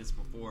nothing like this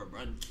before,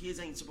 bro. And kids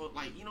ain't supposed,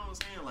 like, you know what I'm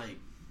saying? Like,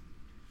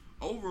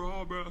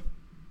 overall, bro,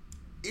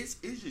 it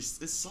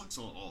sucks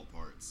on all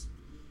parts.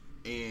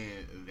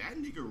 And that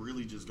nigga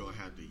really just gonna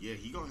have to,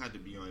 he gonna have to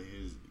be on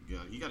his,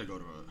 he gotta go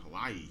to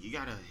Hawaii. He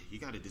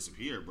gotta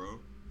disappear, bro.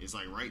 It's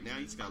like, right now,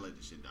 you just gotta let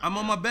this shit die. I'm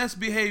on my best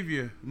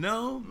behavior.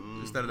 No?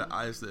 Instead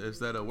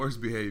of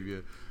worst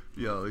behavior.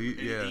 Yo,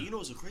 and you know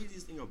what's the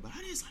craziest thing about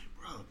it? It's like,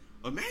 bro,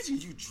 imagine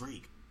you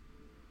Drake.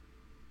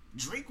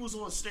 Drake was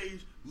on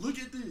stage. Look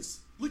at this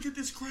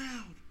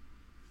crowd.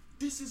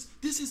 This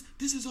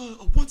is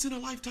a once in a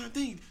lifetime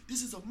thing.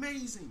 This is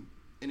amazing.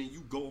 And then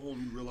you go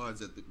home, you realize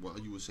that while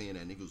you were saying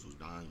that, niggas was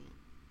dying.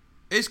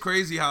 It's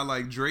crazy how,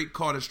 like, Drake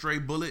caught a stray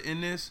bullet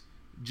in this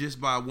just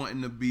by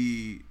wanting to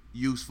be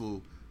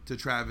useful to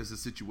Travis'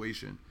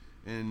 situation,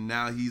 and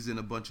now he's in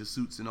a bunch of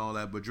suits and all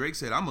that. But Drake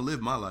said, "I'm gonna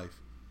live my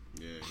life."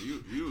 Yeah,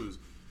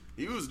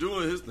 he was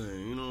doing his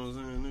thing. You know what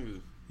I'm saying,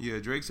 nigga? Yeah,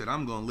 Drake said,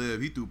 "I'm gonna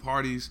live." He threw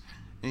parties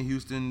in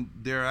Houston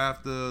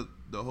thereafter,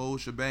 the whole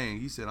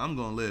shebang. He said, "I'm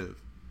gonna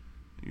live."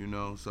 You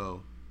know,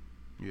 so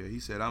yeah, he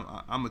said, "I'm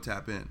gonna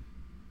tap in."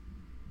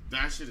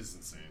 That shit is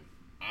insane.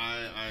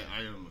 I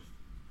am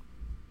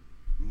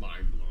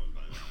mind blown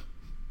by that.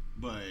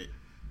 But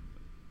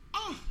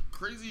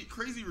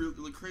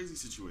crazy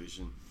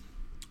situation.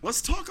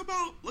 Let's talk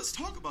about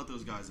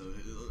those guys though.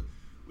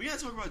 We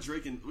gotta talk about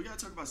Drake, and we gotta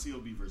talk about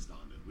COB versus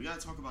Donda. We gotta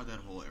talk about that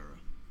whole era,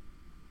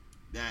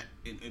 that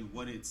and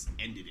what it's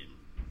ended in.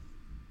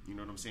 You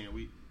know what I'm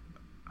saying?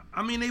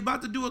 I mean, they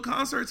about to do a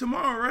concert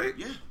tomorrow, right?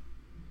 Yeah.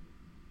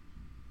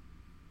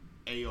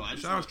 Hey, yo,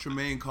 shout out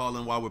Tremaine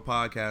calling while we're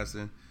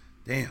podcasting.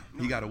 Damn,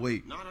 he gotta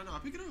wait. No,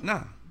 pick it up.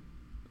 Nah,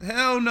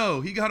 hell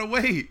no, he gotta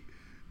wait.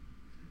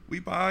 We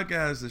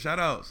podcasting. Shout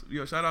outs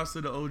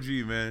to the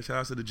OG, man. Shout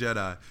outs to the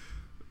Jedi.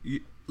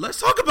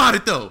 Let's talk about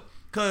it though,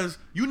 cause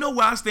you know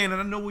where I stand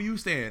and I know where you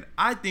stand.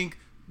 I think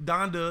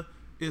Donda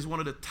is one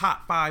of the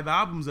top 5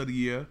 albums of the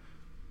year,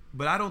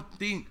 but I don't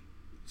think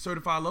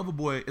Certified Lover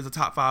Boy is a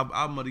top 5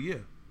 album of the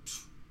year.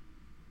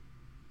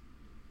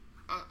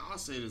 I'll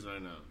say this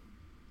right now.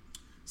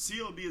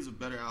 CLB is a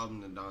better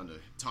album than Donda,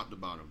 top to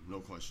bottom, no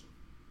question.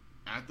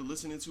 After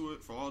listening to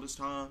it for all this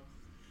time,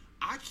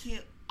 I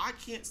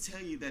can't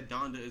tell you that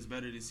Donda is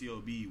better than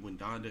CLB when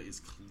Donda is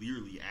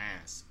clearly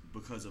ass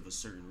because of a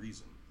certain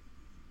reason.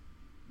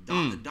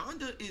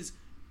 Donda is,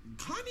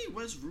 Kanye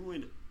West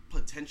ruined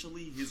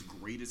potentially his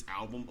greatest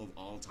album of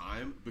all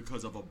time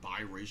because of a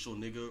biracial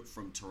nigga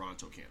from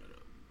Toronto, Canada.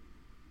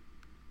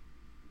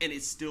 And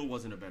it still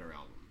wasn't a better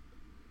album.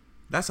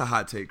 That's a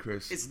hot take,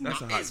 Chris.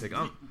 That's a hot take.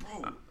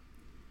 Bro.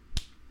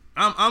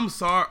 I'm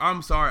sorry.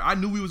 I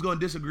knew we was gonna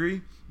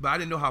disagree, but I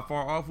didn't know how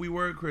far off we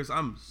were, Chris.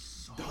 I'm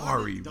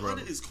sorry, bro.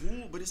 Donda is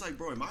cool, but it's like,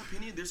 bro, in my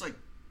opinion, there's like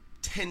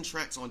 10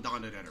 tracks on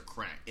Donda that are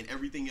crack, and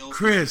everything else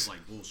is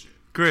like bullshit.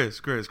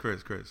 Chris.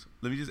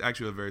 Let me just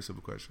ask you a very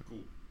simple question. Cool.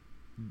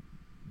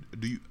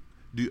 Do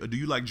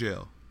you like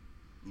Jail?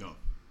 No.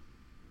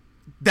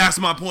 That's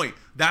my point.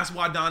 That's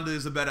why Donda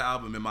is a better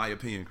album, in my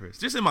opinion, Chris.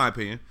 Just in my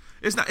opinion.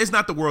 It's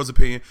not the world's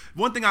opinion.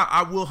 One thing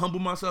I will humble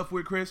myself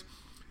with, Chris,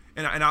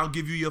 and I'll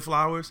give you your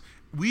flowers.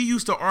 We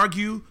used to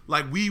argue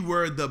like we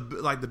were the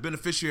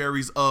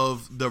beneficiaries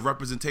of the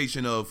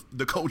representation of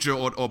the culture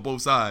on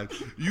both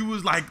sides. You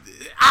was like,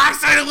 I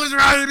said it was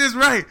right, it is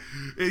right.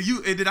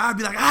 And then I'd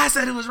be like, I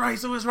said it was right,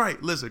 so it's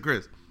right. Listen,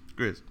 Chris.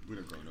 We done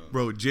grown up.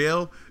 Bro,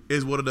 Jail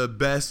is one of the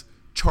best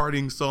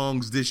charting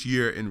songs this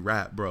year in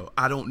rap, bro.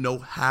 I don't know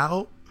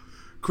how.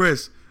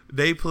 Chris,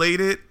 they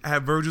played it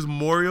at Virgil's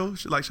Memorial.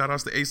 Like, shout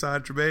outs to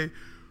A-Side Tremaine.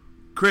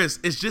 Chris,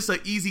 it's just an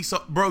easy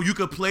song. Bro, you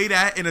could play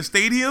that in a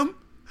stadium.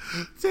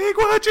 Take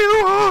what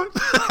you want.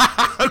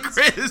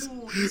 Chris,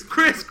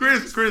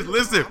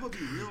 listen.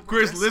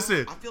 Chris,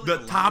 listen.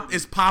 The top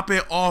is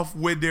popping off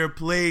when they're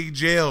playing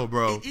Jail,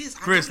 bro. It is.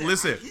 Chris,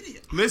 listen.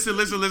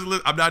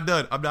 Listen. I'm not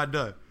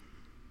done.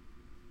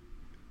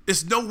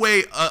 It's no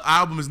way an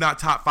album is not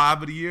top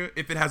 5 of the year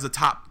if it has a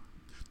top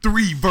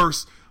 3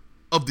 verse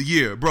of the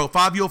year, bro.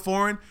 Fabio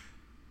Foreign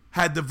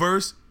had the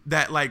verse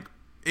that, like,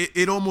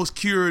 it almost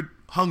cured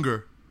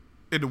hunger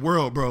in the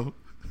world, bro.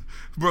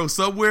 Bro,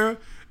 somewhere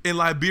in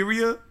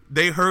Liberia,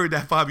 they heard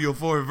that Fabio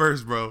Foreign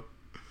verse, bro.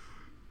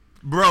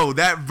 Bro,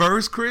 that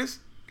verse, Chris,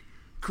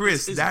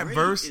 that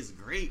verse is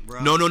great,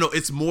 bro. No,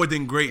 it's more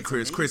than great, It's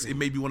Chris. amazing. Chris, it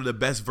may be one of the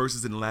best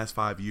verses in the last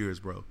 5 years,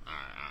 bro.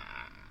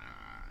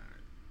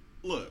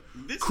 Look,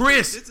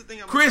 Chris,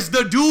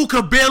 the dude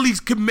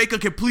could make a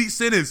complete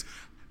sentence.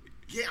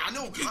 Yeah, I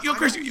know. Yo,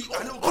 Chris,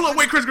 hold on,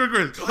 wait, Chris.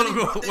 Hold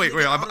on, wait.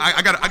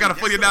 I got a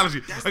funny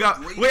analogy. I got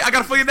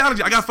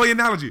a funny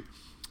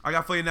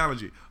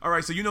analogy. All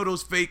right, so you know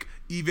those fake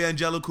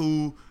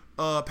evangelical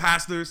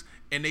pastors,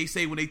 and they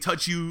say when they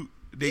touch you,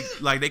 they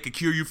could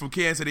cure you from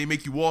cancer. They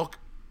make you walk.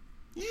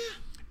 Yeah.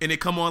 And they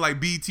come on like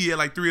BT at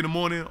like 3 a.m.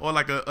 or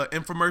like a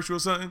infomercial or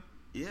something.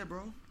 Yeah,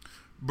 bro.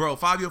 Bro,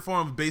 Fabio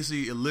Foreign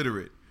basically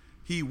illiterate.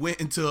 He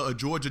went into a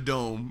Georgia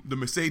Dome, the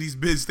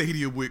Mercedes-Benz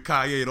Stadium with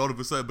Kanye, and all of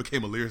a sudden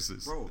became a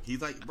lyricist. Bro,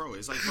 he's like,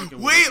 it's like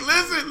fucking. Wait,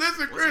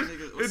 listen, Chris.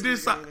 And then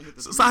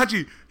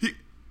Sachi,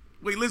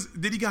 listen.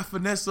 Then he got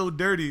finessed so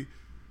dirty.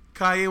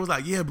 Kanye was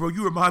like, "Yeah, bro,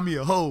 you remind me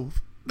of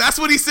Hov." That's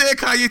what he said.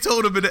 Kanye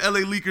told him in the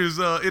LA Leakers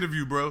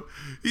interview, bro.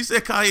 He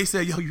said, Kanye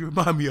said, "Yo, you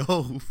remind me of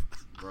Hov."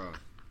 Bro.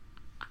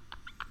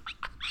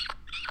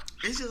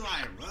 It's just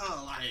like,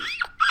 bro, like.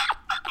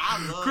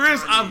 I love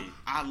Chris, Kanye.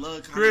 I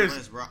love Kanye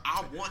West, bro.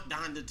 I want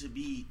Donda to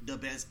be the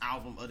best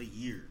album of the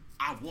year.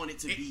 I want it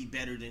to be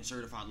better than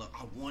Certified Love.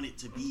 I want it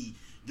to be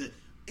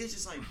it's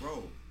just like,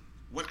 bro,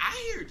 when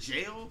I hear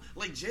Jail,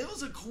 like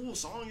Jail's a cool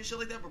song and shit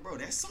like that, but bro,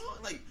 that song,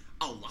 like,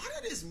 a lot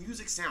of this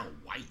music sound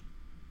white.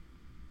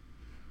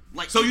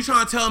 Like, so you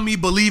trying to tell me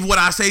Believe What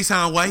I Say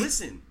sound white?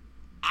 Listen,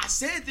 I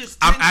said there's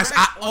 10 tracks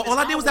on all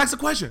I did was ask a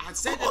question. I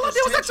said all I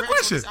did was ask a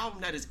question. On this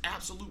album that is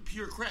absolute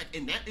pure crack,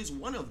 and that is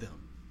one of them.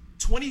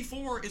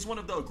 24 is one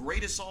of the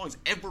greatest songs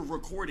ever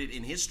recorded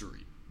in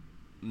history.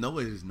 No,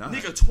 it is not.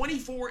 Nigga,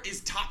 24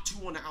 is top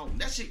 2 on the album.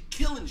 That shit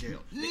killing Jail.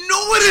 No,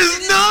 it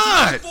is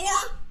not. 24?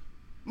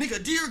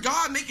 Nigga, Dear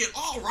God, Make It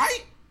All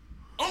Right?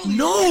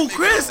 No,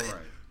 Chris.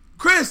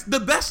 Chris, the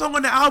best song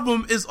on the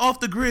album is Off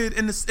the Grid,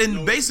 and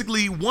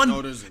basically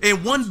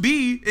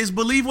 1B is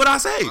Believe What I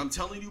Say. I'm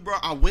telling you, bro.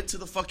 I went to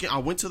the first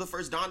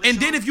Donda. And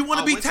then if you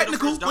want to be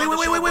technical, wait.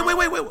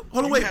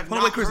 Hold on,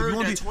 wait, Chris. If you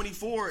want to be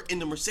 24 in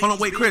the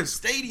Mercedes-Benz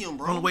Stadium,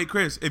 bro. Hold on, wait,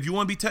 Chris. If you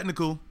want to be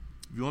technical,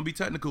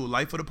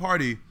 Life of the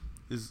Party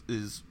is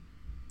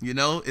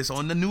it's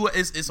on the new,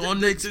 it's on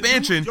the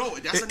expansion.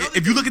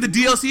 If you look at the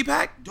DLC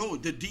pack,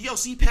 the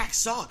DLC pack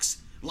sucks.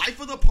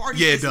 Life of the Party.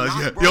 Yeah, it does.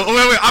 Yeah. Yo,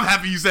 wait. I'm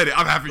happy you said it.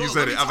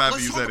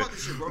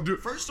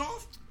 First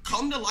off,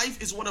 Come to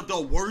Life is one of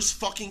the worst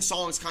fucking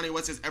songs Kanye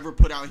West has ever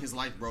put out in his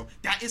life, bro.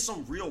 That is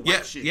some real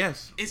white shit.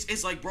 Yes.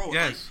 It's like, bro,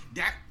 yes.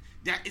 like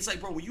that. It's like,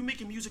 bro, when you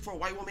making music for a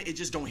white woman, it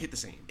just don't hit the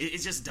same. It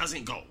just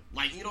doesn't go.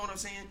 Like, you know what I'm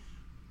saying?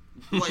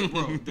 Like,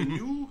 bro,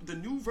 the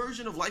new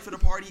version of Life of the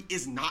Party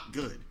is not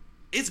good.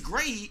 It's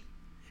great.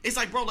 It's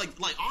like, bro, like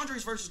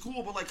Andre's verse is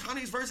cool, but like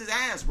Kanye's verse is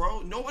ass, bro.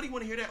 Nobody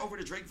want to hear that over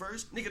the Drake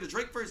verse. Nigga, the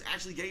Drake verse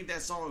actually gave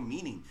that song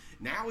meaning.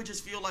 Now it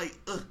just feel like,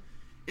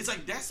 It's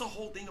like, that's the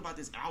whole thing about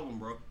this album,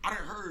 bro. I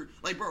done heard,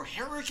 like, bro,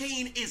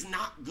 Hurricane is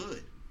not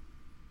good.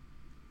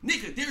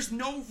 Nigga, there's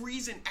no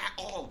reason at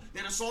all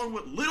that a song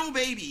with Lil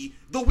Baby,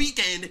 The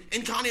Weeknd,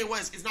 and Kanye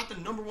West is not the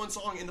 #1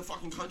 song in the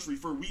fucking country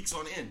for weeks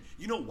on end.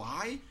 You know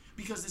why?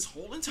 Because this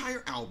whole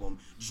entire album,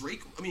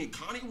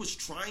 Kanye was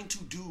trying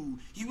to do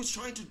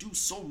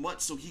so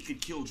much so he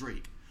could kill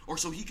Drake. Or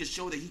so he could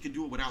show that he could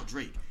do it without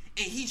Drake.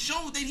 And he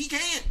showed that he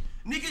can't.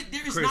 Nigga,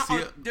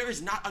 there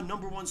is not a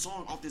 #1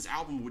 song off this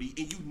album, Woody,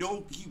 and you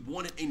know he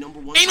wanted a #1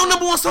 song. Ain't no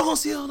 #1 song on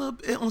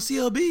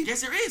CLB.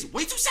 Yes, there is.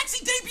 Way Too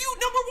Sexy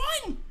debuted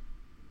 #1.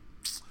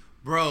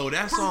 Bro,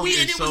 that song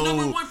is so. It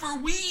was #1 for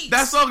weeks.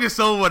 That song is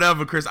so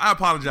whatever, Chris. I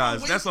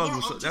apologize. That song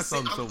is so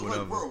whatever.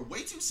 Like, bro,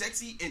 Way Too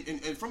Sexy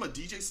and from a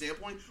DJ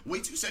standpoint,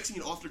 Way Too Sexy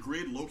and Off the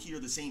Grid low key are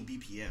the same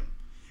BPM.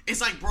 It's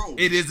like, bro,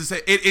 it is the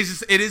same. It is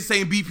the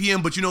same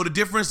BPM, but you know the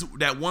difference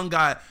that one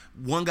got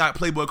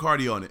Playboy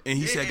Cardi on it, and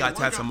he said got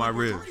tats on my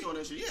ribs.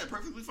 Yeah,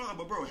 perfectly fine.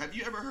 But bro, have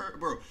you ever heard,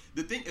 bro?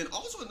 The thing, and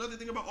also another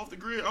thing about Off the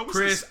Grid,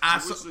 Chris,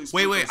 I've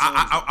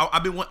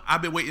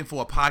been waiting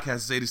for a podcast to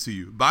say this to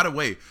you. By the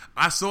way,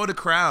 I saw the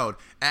crowd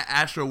at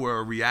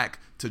Astroworld react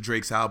to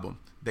Drake's album.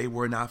 They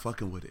were not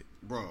fucking with it,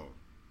 bro.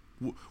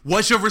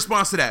 What's your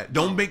response to that?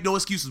 Don't make no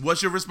excuses.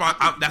 What's your response?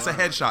 That's a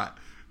headshot.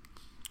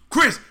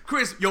 Chris,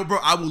 yo, bro,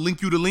 I will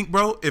link you the link,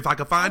 bro, if I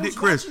can find it.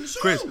 Chris,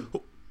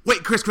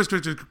 wait, Chris,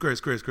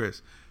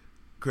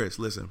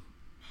 listen.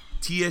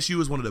 TSU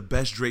is one of the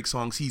best Drake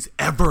songs he's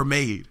ever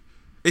made.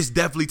 It's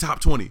definitely top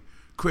 20.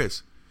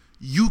 Chris,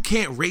 you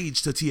can't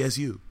rage to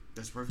TSU.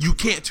 That's perfect. You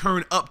can't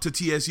turn up to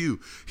TSU.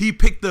 He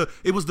picked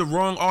it was the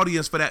wrong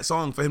audience for that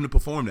song for him to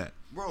perform that.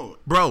 Bro.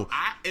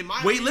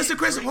 Listen,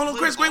 Chris, hold on,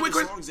 Chris, wait,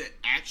 Chris. Songs that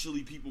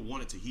actually people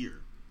wanted to hear.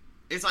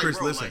 It's like, Chris,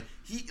 bro, listen.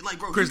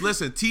 Chris,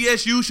 listen.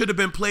 TSU should have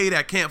been played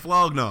at Camp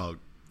Flognog.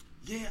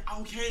 Yeah,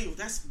 okay.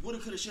 That's woulda,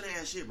 coulda, shoulda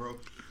ass shit, bro.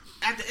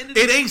 At the end of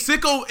it ain't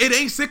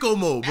sicko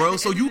mode, bro.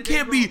 So you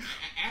can't be.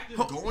 After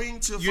going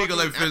to, you ain't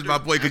gonna let me finish my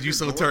point because you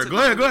so turned. Go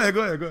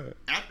ahead.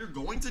 After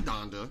going to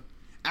Donda,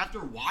 after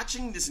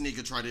watching this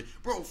nigga try to,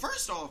 bro.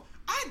 First off,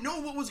 I know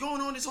what was going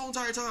on this whole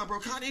entire time,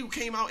 bro. Kanye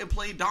came out and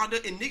played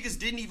Donda, and niggas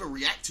didn't even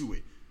react to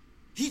it.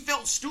 He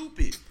felt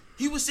stupid.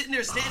 He was sitting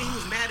there standing. He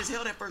was mad as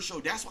hell that first show.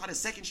 That's why the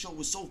second show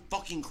was so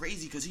fucking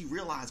crazy, because he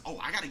realized, oh,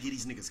 I gotta get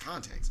these niggas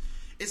context.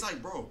 It's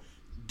like, bro,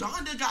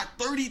 Donda got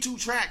 32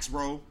 tracks,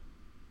 bro.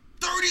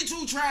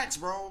 32 tracks,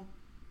 bro.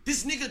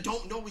 This nigga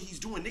don't know what he's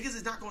doing. Niggas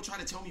is not gonna try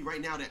to tell me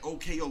right now that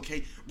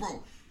okay,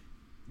 bro.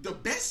 The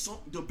best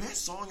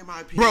song in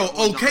my opinion.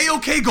 Bro,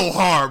 okay, go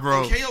hard,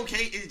 bro.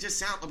 Okay, it just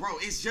sound, bro.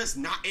 It's just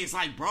not. It's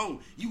like,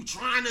 bro, you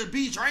trying to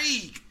be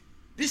Drake.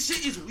 This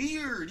shit is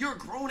weird. You're a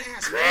grown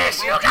ass man,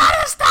 Chris, bro. you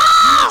gotta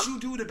stop. You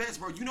do the best,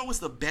 bro. You know what's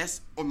the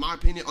best, in my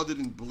opinion, other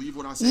than Believe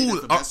What I Say,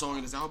 that's the best song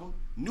in this album?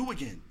 New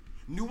Again.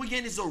 New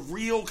Again is a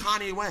real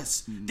Kanye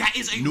West. That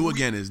is a New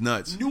Again is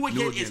nuts. New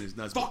Again is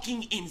nuts,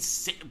 fucking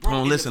insane, bro.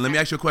 Hold on, listen. Let me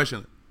ask you a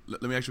question.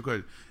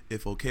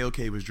 If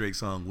Okay was Drake's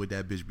song, would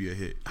that bitch be a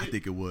hit? I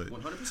think it would.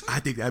 100%. I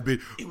think that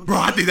bitch, bro.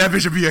 I think that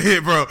bitch should be a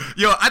hit, bro.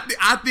 Yo,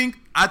 I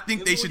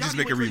think they should just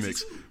make a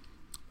remix.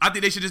 I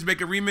think they should just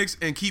make a remix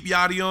and keep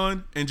Yachty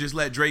on and just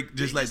let Drake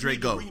go.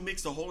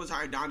 Remix the whole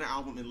entire Donda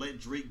album and let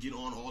Drake get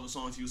on all the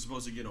songs he was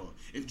supposed to get on.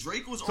 If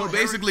Drake was so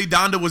basically,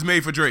 Donda was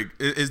made for Drake.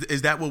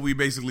 Is that what we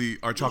basically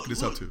are chalking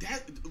this up to?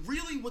 That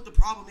really what the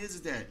problem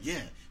is that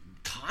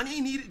Kanye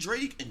needed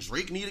Drake and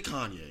Drake needed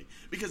Kanye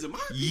because in my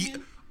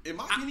opinion,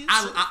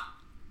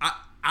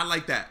 I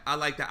like that.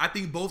 I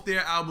think both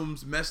their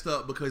albums messed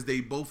up because they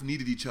both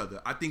needed each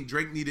other. I think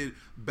Drake needed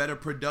better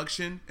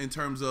production in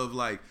terms of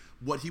like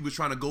what he was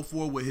trying to go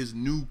for with his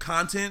new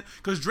content.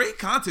 Because Drake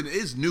content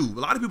is new. A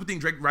lot of people think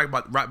Drake rap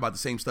about the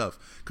same stuff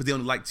because they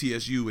only like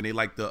TSU and they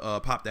like the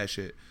pop that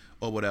shit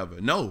or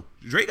whatever. No,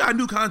 Drake got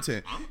new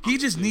content. He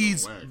just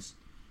needs.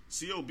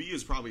 COB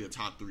is probably a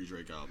top 3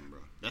 Drake album, bro.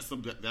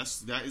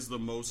 That is the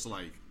most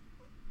like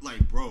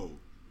bro.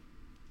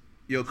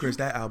 Yo, Chris,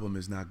 that album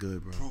is not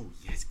good, bro.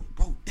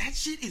 Bro, that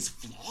shit is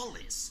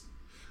flawless.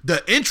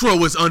 The intro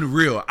was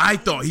unreal. I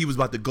thought he was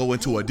about to go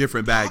into a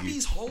different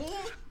baggie.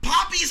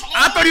 Poppy's home.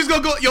 I thought he was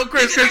gonna go. Yo,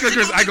 Chris, I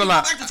ain't gonna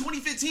lie. Back to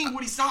 2015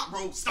 when he stopped,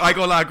 bro. Stop. I ain't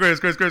gonna lie, Chris.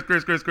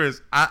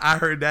 I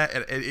heard that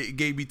and it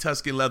gave me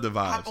Tuscan Leather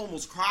vibes. I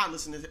almost cried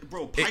listening to that.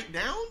 Bro, Pipe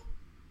Down?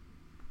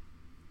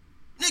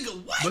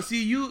 Nigga, what?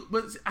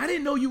 But I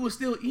didn't know you was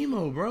still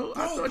emo, bro.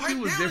 I thought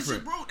you was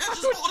different. Shit, bro.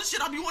 That's just all the shit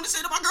I be wanting to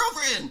say to my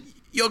girlfriend.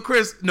 Yo,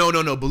 Chris, no.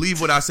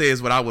 Believe What I Say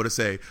is what I would have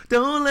say.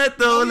 Don't let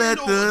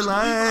the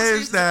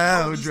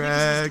lifestyle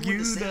drag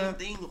you down.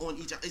 Thing on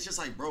each. It's just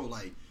like, bro,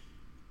 like,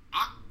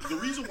 the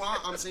reason why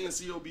I'm saying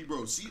COB,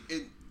 bro.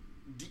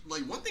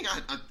 Like one thing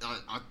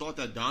I thought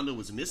that Donda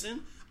was missing.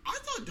 I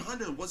thought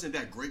Donda wasn't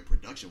that great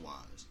production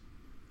wise.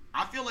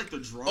 I feel like the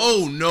drums.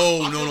 Oh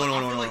no! I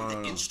feel like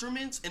the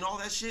instruments and all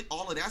that shit,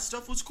 all of that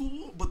stuff was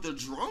cool, but the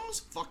drums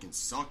fucking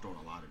sucked on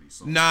a lot of these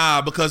songs.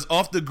 Nah, because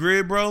Off the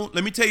Grid, bro.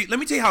 Let me tell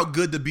you how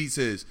good the beats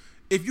is.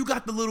 If you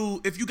got the little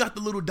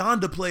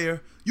Donda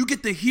player, you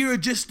get to hear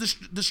just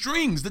the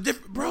strings, the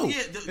different, bro.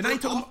 Yeah,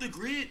 Off the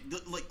Grid,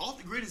 Off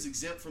the Grid is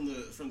exempt from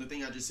the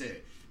thing I just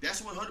said.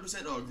 That's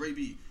 100% a great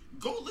beat.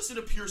 Go listen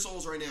to Pure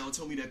Souls right now and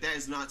tell me that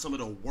is not some of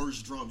the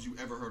worst drums you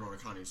ever heard on a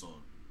Kanye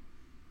song.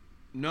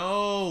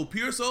 No,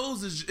 Pure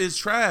Souls is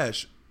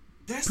trash.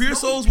 Pure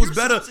Souls was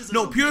better.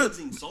 Pure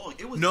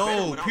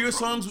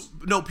Souls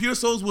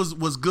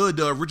was good.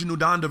 The original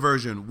Donda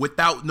version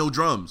without no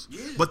drums.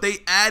 Yeah. But they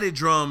added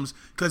drums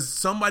because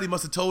somebody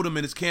must have told them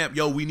in his camp,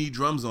 "Yo, we need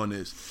drums on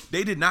this."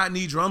 They did not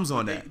need drums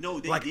on that. No,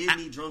 they did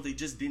need drums. They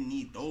just didn't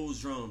need those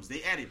drums.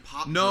 They added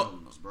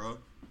drums, bro.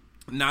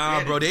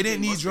 Nah, bro, they didn't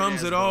need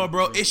drums at all,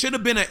 bro. It should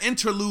have been an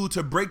interlude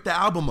to break the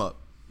album up.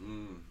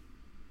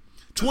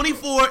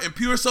 24 and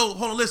Pure Soul.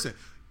 Hold on, listen.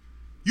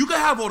 You can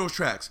have all those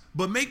tracks,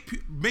 but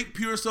make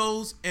Pure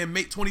Souls and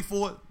make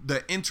 24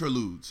 the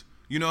interludes.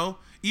 You know,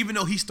 even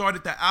though he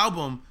started the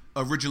album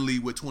originally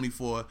with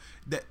 24,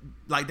 that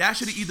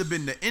should have either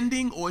been the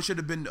ending or it should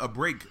have been a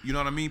break. You know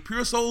what I mean?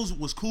 Pure Souls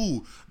was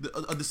cool.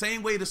 The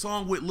same way the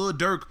song with Lil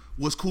Durk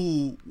was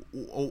cool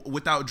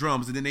without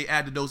drums, and then they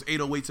added those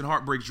 808s and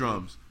Heartbreak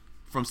drums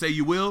from Say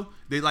You Will.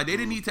 They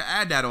didn't need to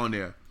add that on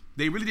there.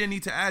 They really didn't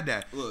need to add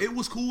that. Look. It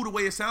was cool the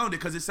way it sounded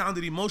because it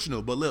sounded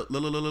emotional. But look,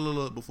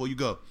 before you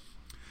go,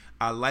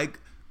 I like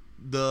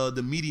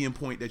the median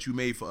point that you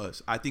made for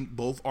us. I think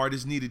both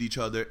artists needed each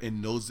other,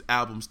 and those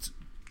albums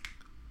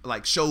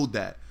showed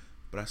that.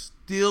 But I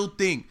still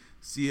think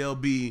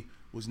CLB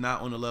was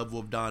not on the level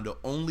of Donda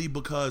only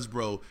because,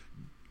 bro,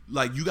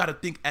 you got to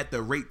think at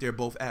the rate they're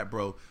both at,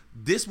 bro.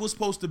 This was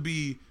supposed to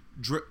be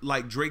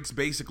Drake's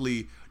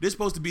basically. This is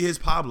supposed to be his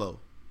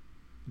Pablo.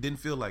 Didn't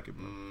feel like it,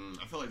 bro.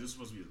 I feel like this is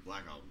supposed to be his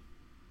Black album.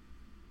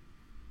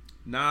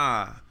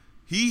 Nah,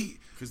 he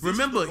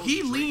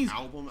leans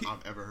album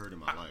I've ever heard in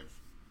my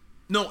life.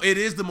 No, it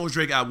is the most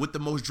Drake album with the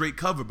most Drake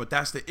cover, but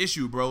that's the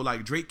issue, bro.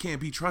 Like Drake can't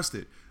be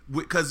trusted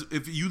because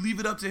if you leave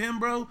it up to him,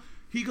 bro,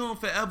 he gonna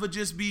forever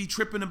just be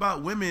tripping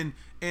about women.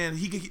 And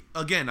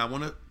again, I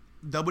want to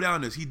double down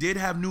on this. He did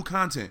have new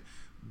content,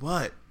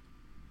 but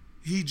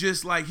he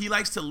just he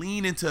likes to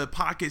lean into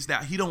pockets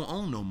that he don't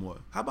own no more.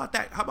 How about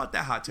that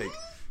hot take?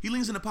 He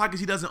leans into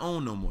pockets he doesn't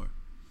own no more.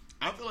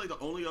 I feel like the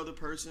only other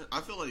person,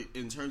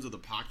 in terms of the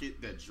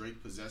pocket that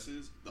Drake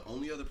possesses, the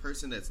only other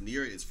person that's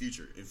near it is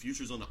Future. And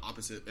Future's on the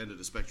opposite end of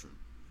the spectrum.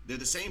 They're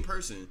the same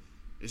person.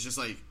 It's just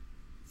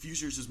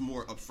Future's just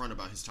more upfront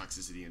about his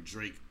toxicity and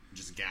Drake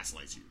just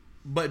gaslights you.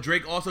 But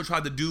Drake also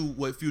tried to do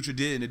what Future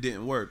did, and it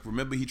didn't work.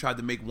 Remember, he tried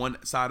to make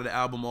one side of the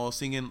album all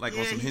singing, like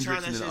on some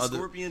Hendrix, and then the other.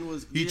 Scorpion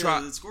was.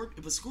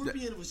 But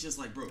Scorpion was just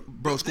like,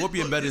 bro.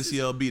 Scorpion better than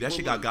CLB. That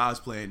shit got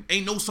God's Plan.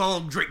 Ain't no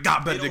song Drake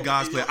got better than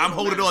God's Plan. I'm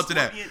holding on to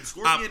that.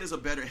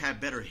 Scorpion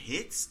had better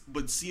hits,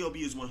 but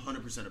CLB is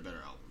 100% a better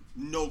album.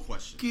 No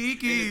question.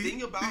 Kiki. And the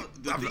thing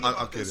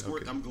about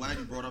Scorpion, I'm glad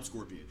you brought up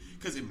Scorpion,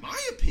 because in my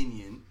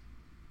opinion,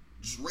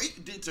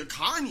 Drake did to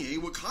Kanye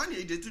what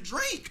Kanye did to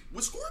Drake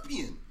with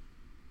Scorpion.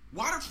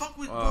 Why the fuck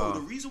would bro?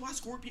 The reason why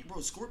Scorpion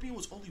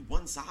was only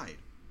one side,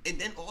 and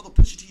then all the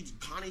Pusha T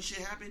Kanye shit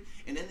happened,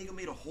 and then nigga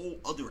made a whole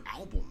other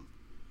album.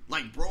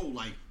 Like, bro,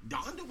 like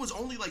Donda was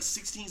only like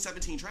 16,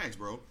 17 tracks,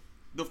 bro.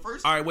 The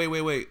first. All right,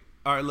 wait.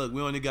 All right, look,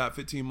 we only got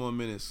 15 more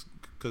minutes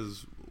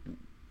because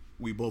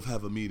we both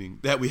have a meeting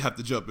that we have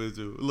to jump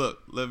into. Look,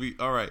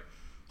 all right.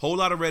 Whole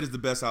Lotta Red is the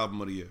best album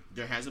of the year.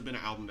 There hasn't been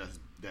an album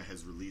that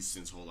has released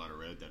since Whole Lotta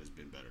Red that has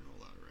been better than Whole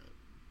Lotta Red.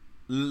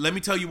 Let me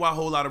tell you why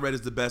Whole Lotta Red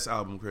is the best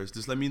album, Chris.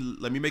 Just let me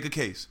make a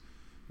case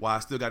why I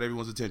still got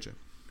everyone's attention.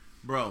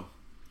 Bro,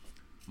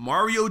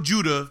 Mario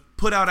Judah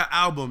put out an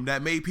album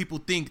that made people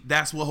think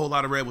that's what Whole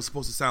Lotta Red was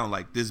supposed to sound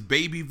like. This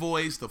baby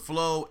voice, the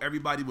flow,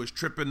 everybody was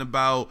tripping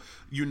about,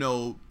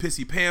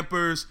 Pissy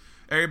Pampers.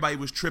 Everybody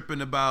was tripping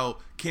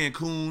about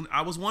Cancun.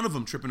 I was one of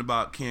them tripping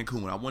about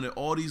Cancun. I wanted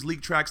all these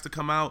leaked tracks to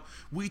come out.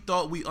 We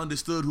thought we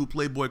understood who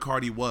Playboi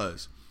Carti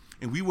was.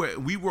 And we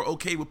were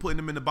okay with putting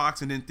him in the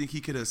box and didn't think he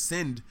could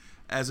ascend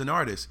as an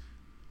artist.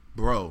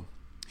 Bro,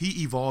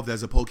 he evolved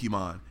as a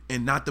Pokemon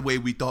and not the way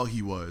we thought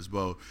he was,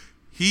 bro.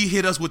 He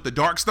hit us with the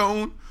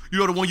Darkstone,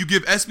 the one you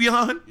give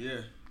Espeon?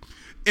 Yeah.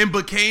 And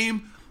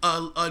became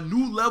a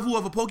new level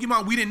of a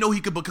Pokemon we didn't know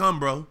he could become,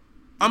 bro.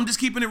 I'm just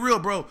keeping it real,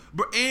 bro.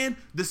 And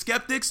the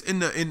skeptics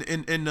and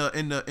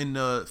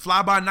the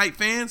Fly By Night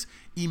fans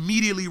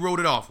immediately wrote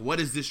it off. What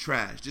is this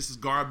trash? This is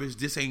garbage.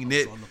 This ain't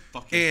it. On the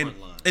fucking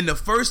front line. And the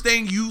first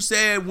thing you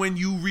said when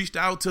you reached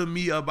out to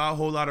me about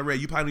Whole Lotta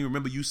Red, you probably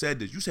remember you said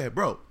this. You said,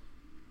 bro,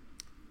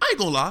 I ain't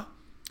gonna lie,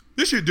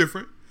 this shit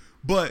different,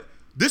 but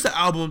this an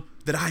album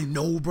that I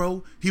know,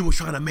 bro, he was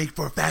trying to make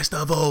for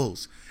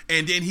festivals.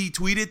 And then he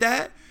tweeted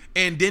that.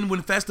 And then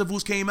when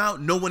festivals came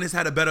out, no one has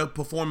had a better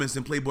performance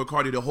than Playboi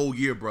Carti the whole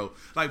year, bro.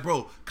 Like,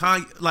 bro,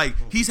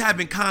 he's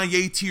having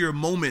Kanye tier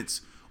moments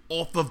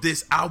off of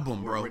this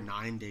album, bro. We're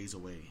 9 days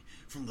away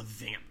from the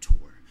Vamp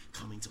tour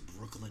coming to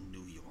Brooklyn,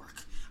 New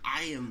York.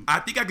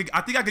 I think I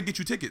could get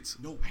you tickets.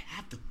 No, I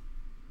have them.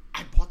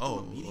 I bought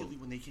them immediately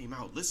when they came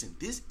out. Listen,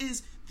 this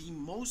is the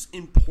most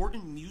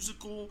important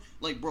musical.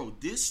 Like, bro,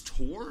 this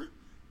tour,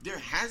 there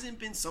hasn't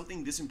been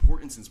something this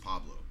important since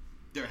Pablo.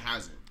 There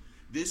hasn't.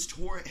 This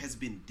tour has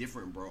been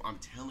different, bro. I'm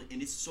telling,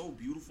 and it's so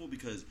beautiful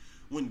because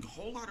when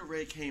Whole Lotta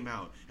Red came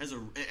out, as a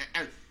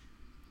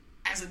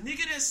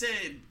nigga that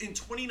said in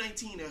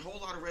 2019 that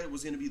Whole Lotta Red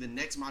was going to be the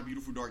next My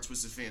Beautiful Dark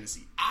Twisted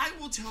Fantasy, I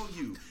will tell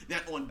you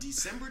that on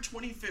December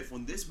 25th,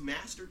 when this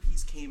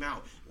masterpiece came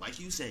out, like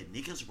you said,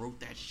 niggas wrote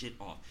that shit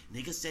off.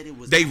 Niggas said it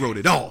was. They wrote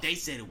it off. They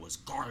said it was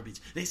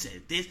garbage. They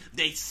said this.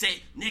 They said,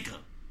 nigga.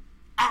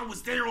 I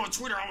was there on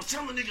Twitter. I was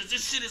telling niggas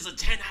this shit is a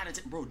 10 out of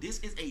 10. Bro, this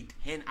is a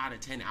 10 out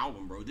of 10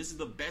 album, bro. This is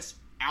the best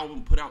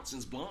album put out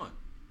since Blonde.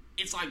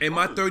 It's like, in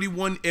my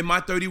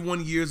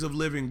 31 years of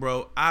living,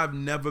 bro, I've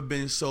never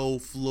been so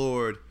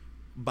floored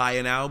by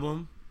an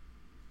album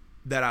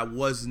that I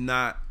was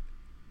not,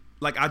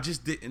 like, I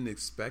just didn't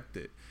expect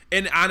it.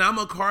 And I'm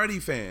a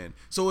Carti fan,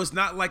 so it's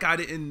not like I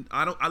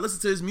listen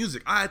to his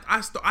music. I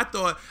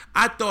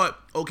thought,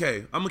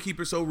 okay, I'm gonna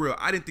keep it so real.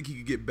 I didn't think he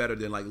could get better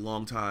than like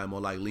Long Time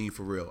or like Lean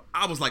for Real.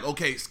 I was like,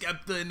 okay,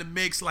 Skepta in the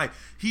mix, like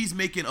he's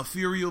making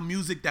ethereal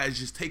music that is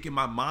just taking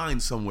my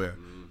mind somewhere.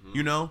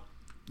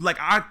 Like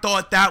I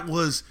thought I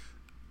was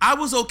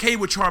okay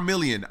with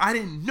Charmeleon. I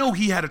didn't know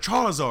he had a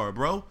Charizard,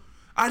 bro.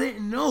 I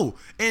didn't know.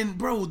 And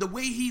bro, the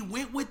way he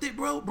went with it,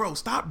 bro,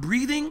 Stop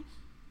Breathing.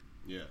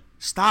 Yeah.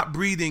 Stop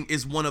Breathing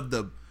is one of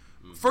the,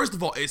 first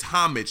of all, it's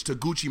homage to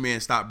Gucci Mane,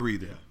 Stop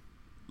Breathing.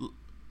 Yeah.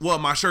 Well,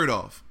 My Shirt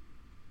Off.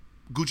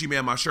 Gucci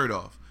Mane, My Shirt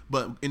Off.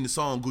 But in the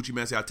song, Gucci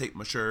Mane say, I take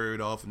my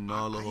shirt off and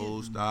all the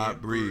hoes stop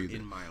breathing.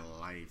 In my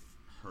life,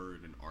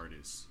 heard an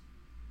artist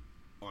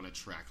on a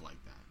track like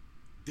that.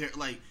 They're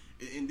like,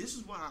 and this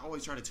is why I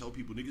always try to tell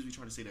people, niggas be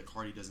trying to say that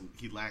Carti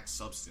he lacks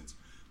substance.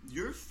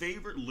 Your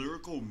favorite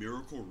lyrical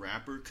miracle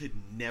rapper could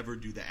never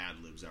do the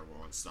ad-libs that were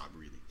on Stop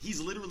Breathing.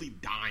 He's literally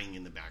dying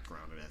in the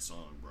background of that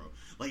song, bro.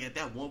 Like, at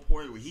that one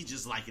point where he's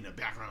just, like, in the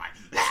background,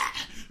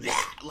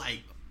 like...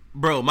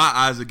 Bro, my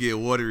eyes are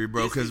getting watery,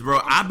 bro, because, bro,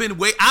 I've been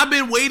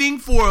waiting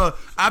for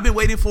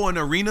an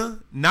arena,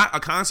 not a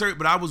concert,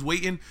 but I was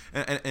waiting,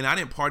 and I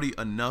didn't party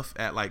enough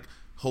at, like,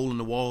 Hole in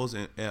the Walls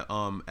and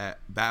at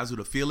Basel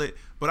to feel it.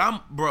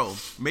 But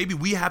maybe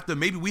we have to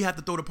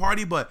throw the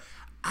party, but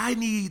I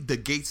need the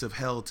gates of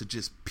hell to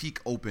just peek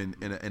open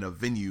in a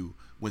venue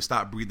when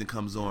Stop Breathing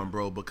comes on,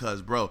 bro.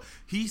 Because, bro,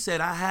 he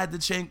said I had a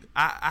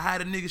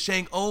nigga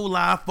shank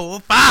Ola for a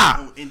 5.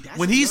 Bro, and that's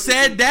when he another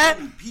said thing, that,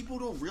 bro, people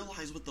don't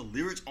realize what the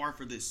lyrics are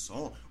for this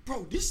song,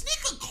 bro. This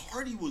nigga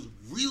Cardi was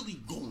really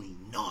going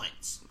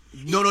nuts.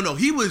 no,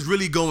 he was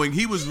really going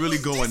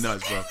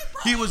nuts, bro.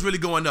 bro. He was really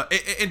going nuts.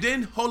 And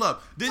then hold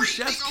up, then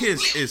Chef's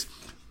Kiss is.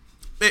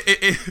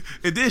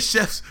 And then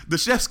the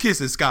Chef's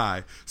Kiss is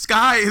Sky.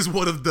 Sky is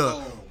one of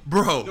the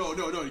bro. No.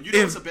 You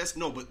know what's the best?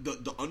 No, but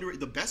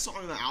the best song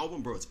on the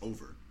album, bro. It's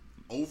Over.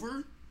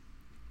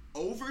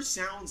 Over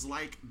sounds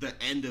like the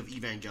end of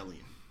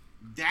Evangelion.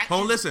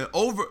 Listen,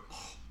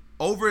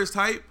 Over is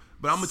tight,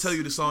 but I'm gonna tell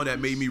you the song that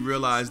made me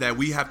realize that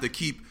we have to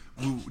keep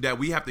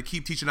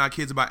teaching our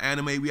kids about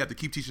anime. We have to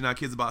keep teaching our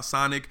kids about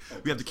Sonic.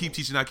 We have to keep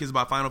teaching our kids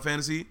about Final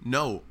Fantasy.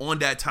 No, On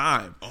That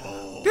Time.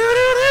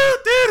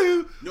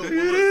 No,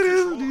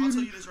 Control, I'll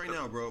tell you this right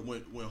now, bro.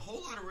 When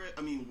Whole Lotta Red,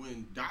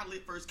 when Die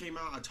Lit first came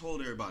out, I told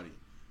everybody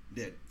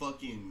that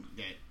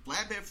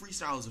Flatbed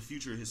Freestyle is the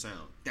future of his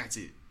sound. That's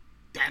it.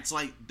 That's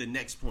like the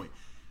next point.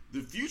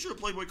 The future of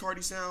Playboi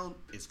Carti sound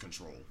is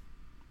Control.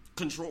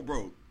 Control,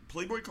 bro.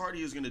 Playboi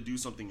Carti is gonna do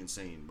something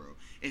insane, bro.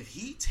 If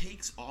he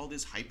takes all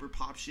this hyper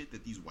pop shit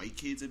that these white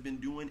kids have been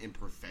doing and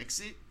perfects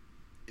it,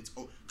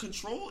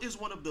 Control is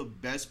one of the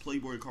best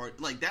Playboi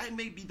Carti. Like, that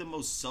may be the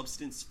most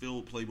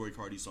substance-filled Playboi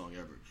Carti song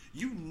ever.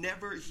 You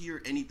never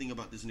hear anything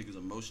about this nigga's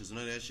emotions,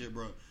 none of that shit,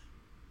 bro.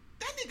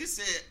 That nigga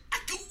said, I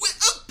can wear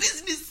a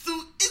business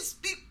suit and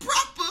speak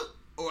proper,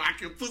 or I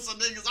can put some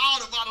niggas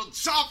on about a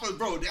chopper,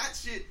 bro. That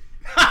shit.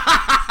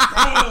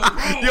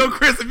 Bro. Yo,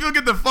 Chris, if you'll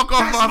get the fuck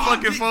off my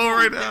fucking phone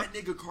right now. That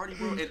nigga Carti,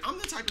 bro. And I'm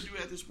the type of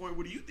dude at this point,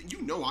 what do you think?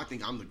 You know I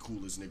think I'm the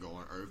coolest nigga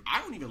on earth. I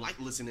don't even like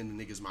listening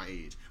to niggas my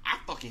age. I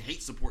fucking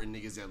hate supporting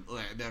niggas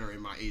that are in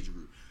my age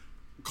group.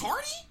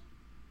 Carti?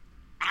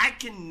 I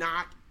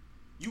cannot.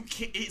 You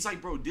can't. It's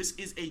like, bro, this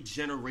is a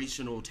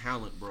generational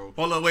talent, bro.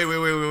 Hold on, wait.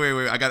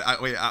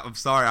 I'm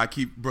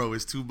sorry. Bro,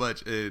 it's too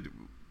much and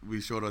we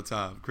short on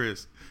time.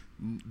 Chris,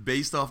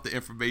 based off the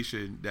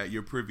information that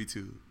you're privy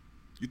to,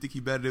 you think he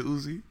better than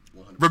Uzi?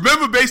 100%.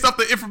 Remember, based off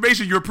the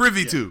information you're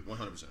privy to.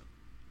 100%.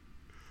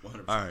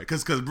 100%. All right,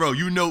 because bro,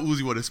 you know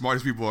Uzi one of the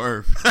smartest people on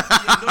earth. No.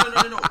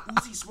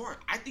 Uzi's smart.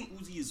 I think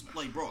Uzi is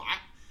like, bro.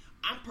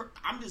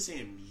 I'm just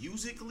saying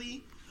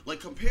musically,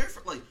 like compare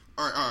for like,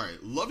 all right.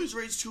 Love Is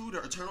Rage 2 to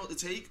Eternal to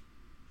Take,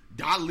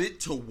 Die Lit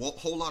to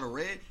Whole Lotta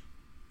Red.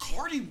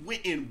 Carti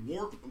went in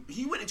warp.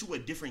 He went into a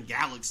different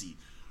galaxy.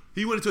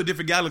 He went into a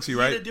different galaxy,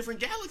 right? A different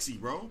galaxy,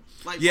 bro.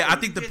 Like, yeah, bro, I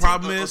think the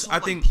problem is, I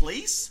think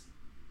Place.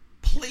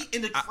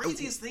 And the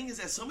craziest thing is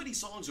that some of these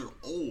songs are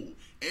old.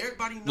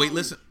 Everybody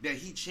knows that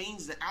he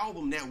changed the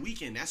album that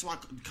weekend. That's why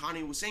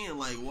Kanye was saying,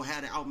 like, we'll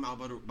have the album out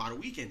by the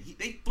weekend.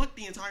 They flipped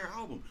the entire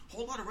album.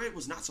 Whole Lotta Red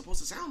was not supposed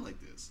to sound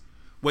like this.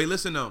 Wait,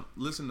 listen though.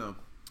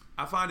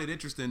 I find it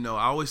interesting though.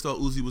 I always thought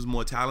Uzi was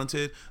more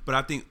talented, but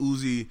I think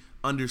Uzi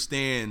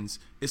understands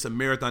it's a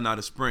marathon, not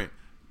a sprint.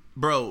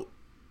 Bro,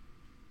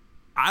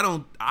 I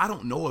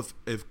don't know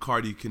if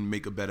Carti can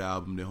make a better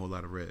album than Whole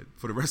Lotta Red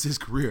for the rest of his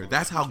career.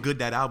 That's how good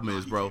that album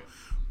is, bro.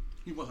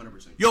 He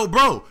 100%. Yo,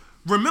 bro,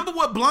 remember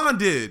what Blonde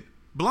did?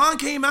 Blonde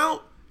came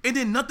out and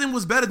then nothing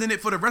was better than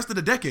it for the rest of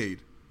the decade.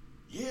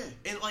 Yeah,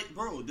 and like,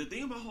 bro, the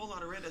thing about Whole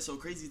Lotta Red that's so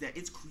crazy is that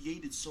it's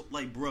created so,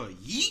 like, bro,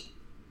 Yeet.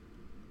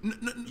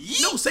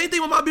 No, same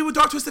thing with my beat with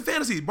Dark Twisted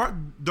Fantasy.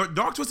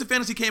 Dark Twisted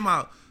Fantasy came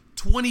out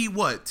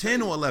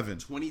 10 or 11?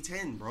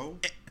 2010, bro.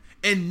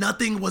 And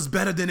nothing was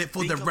better than it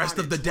for the rest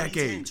of the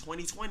decade.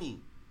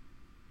 2020.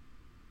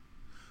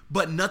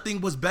 But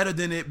nothing was better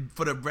than it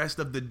for the rest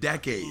of the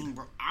decade.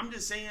 Bro, I'm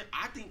just saying,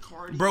 I think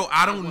Carti. Bro,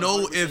 I don't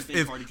know if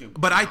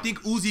but I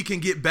think Uzi can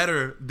get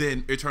better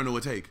than Eternal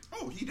Will Take.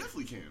 Oh, he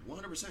definitely can,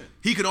 100%.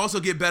 He could also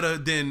get better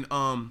than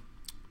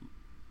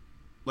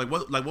like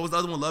what was the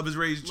other one? Love Is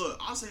Rage. Look,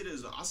 I'll say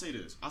this.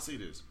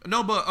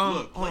 No, but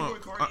look, Playboi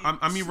Carti.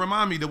 I mean,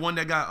 remind me the one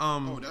that got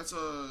Oh, that's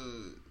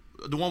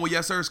the one with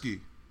Yasirski.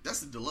 That's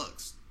the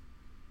deluxe.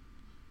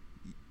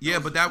 Yeah,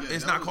 but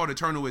it's not called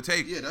Eternal Will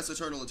Take. Yeah, that's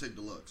Eternal Will Take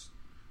Deluxe.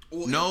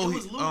 Well, no, it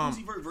was Lil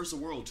Uzi Vert versus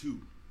the World 2.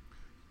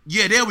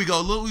 Yeah, there we go.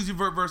 Lil Uzi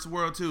Vert versus the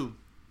World 2.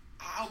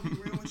 I'll be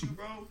real with you,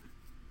 bro.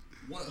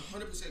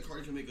 100%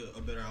 Carti can make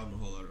a better album than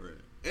Whole Lotta Red.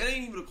 It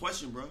ain't even a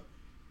question, bro.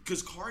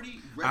 Because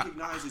Carti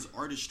recognizes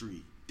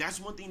artistry. That's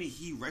one thing that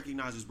he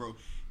recognizes, bro.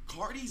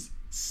 Carti's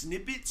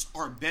snippets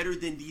are better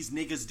than these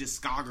niggas'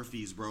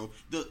 discographies, bro.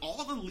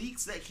 All the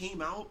leaks that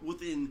came out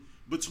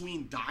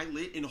between Die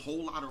Lit and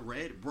Whole Lotta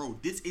Red, bro,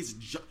 this is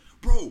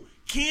bro,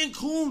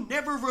 Cancun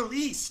never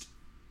released.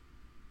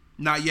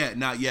 Not yet.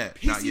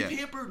 Pissy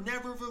Pamper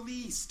never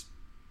released.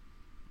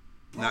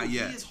 Bro, not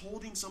yet. He is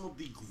holding some of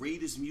the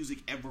greatest music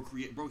ever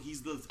created. Bro,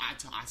 he's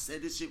I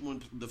said this shit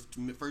when the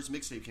first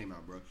mixtape came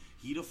out, bro.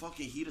 He the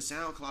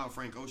SoundCloud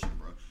Frank Ocean,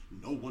 bro.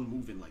 No one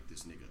moving like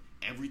this nigga.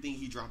 Everything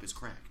he drop is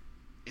crack.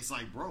 It's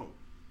like, bro,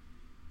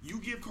 you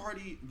give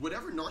Carti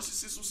whatever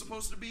Narcissist was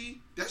supposed to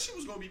be, that shit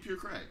was gonna be pure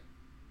crack.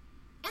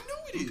 I know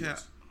it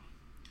is.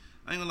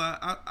 I ain't gonna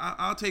lie.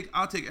 I'll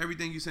take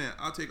everything you saying.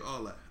 I'll take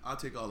all that. I'll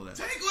take all of that.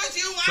 Take what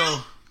you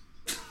So,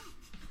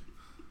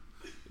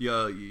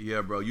 want.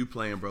 yeah, bro, you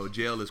playing, bro.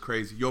 Jail is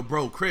crazy. Yo,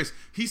 bro, Chris,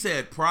 he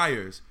said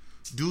priors.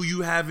 Do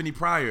you have any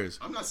priors?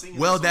 I'm not singing.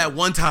 Well, that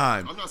one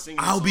time. I'm not singing.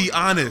 I'll be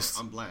honest.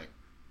 I'm black.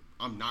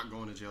 I'm not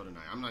going to jail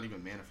tonight. I'm not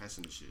even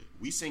manifesting the shit.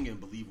 We sing and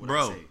believe what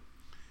Bro. I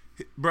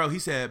say. Bro, he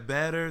said,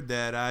 better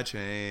that I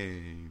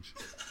change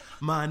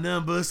my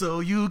number so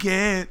you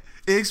can't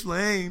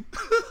explain.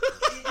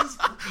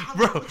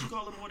 Bro. What you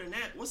call it more than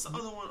that? What's the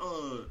other one?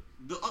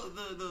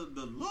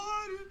 The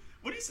Lord.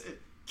 What he said?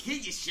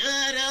 Can you shut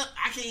up?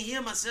 I can't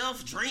hear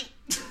myself drink.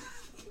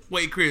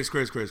 Wait, Chris.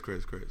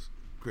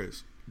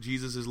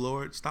 Jesus is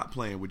Lord. Stop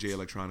playing with Jay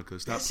Electronica.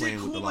 Stop That playing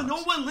shit with the cool, but locks.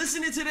 no one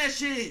listening to that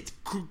shit.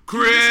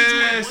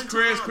 Chris.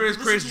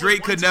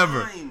 Drake could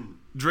never.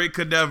 Drake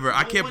could never.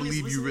 I can't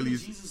believe you really.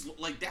 Jesus,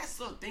 like that's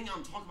the thing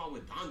I'm talking about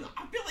with Donda.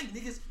 I feel like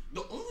niggas.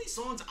 The only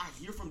songs I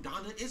hear from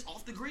Donda is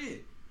Off the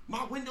Grid.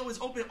 My window is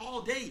open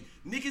all day.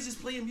 Niggas is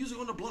playing music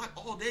on the block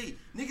all day.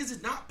 Niggas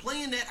is not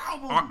playing that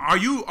album. Are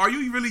you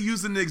really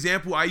using the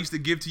example I used to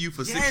give to you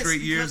for 6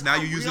 straight years? Now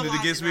you're using it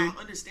against me? I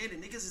understand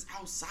it. Niggas is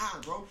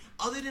outside, bro.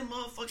 Other than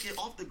motherfucking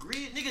Off the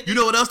Grid, nigga. You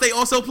know what else they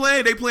also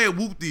play? They playing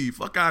Whoop-Dee.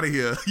 Fuck out of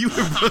here. You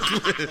in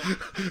Brooklyn.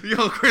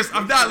 Yo, Chris,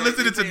 I'm not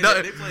listening to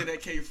nothing. They play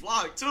that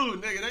K-Flock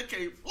too, nigga. That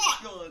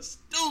K-Flock going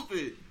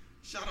stupid.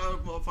 Shout out to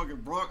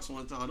motherfucking Bronx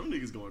one time. Them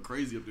niggas going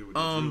crazy up there with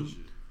that drill shit.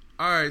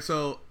 All right,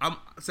 so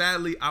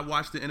sadly I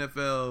watched the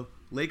NFL.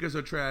 Lakers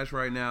are trash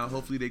right now.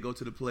 Hopefully they go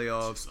to the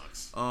playoffs.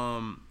 Sucks.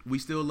 We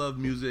still love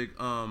music.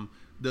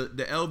 The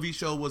LV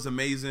show was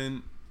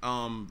amazing.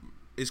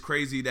 It's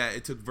crazy that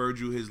it took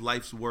Virgil his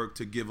life's work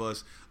to give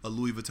us a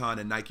Louis Vuitton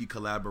and Nike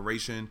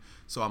collaboration.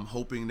 So I'm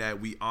hoping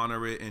that we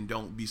honor it and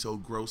don't be so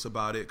gross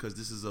about it, because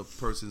this is a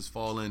person's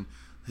fallen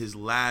his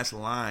last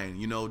line.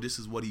 You know, this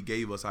is what he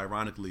gave us.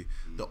 Ironically,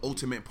 the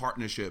ultimate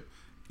partnership.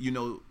 You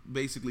know,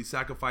 basically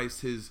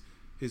sacrificed his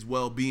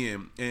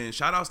well-being, and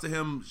shout outs to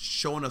him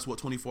showing us what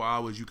 24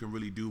 hours you can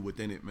really do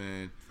within it,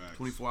 man. Facts.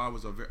 24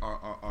 hours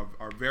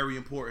are very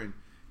important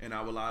in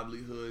our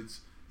livelihoods,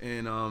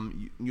 and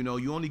you know,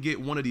 you only get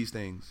one of these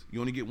things.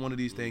 You only get one of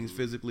these things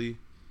physically.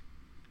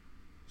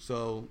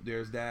 So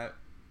there's that.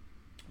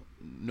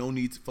 No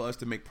need for us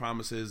to make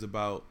promises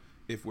about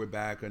if we're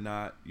back or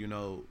not. You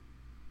know,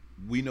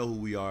 we know who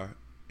we are,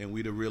 and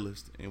we the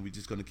realest, and we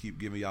just gonna keep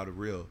giving y'all the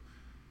real.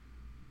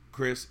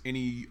 Chris,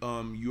 any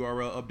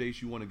URL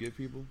updates you want to give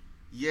people?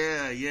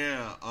 Yeah.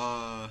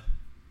 I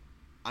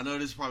know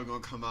this is probably gonna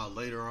come out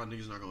later on.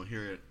 Niggas not gonna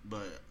hear it,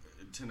 but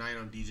tonight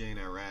I'm DJing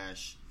at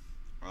Rash.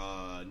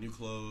 New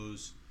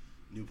clothes,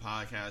 new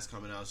podcast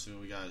coming out soon.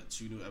 We got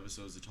 2 new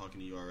episodes of Talking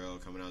to URL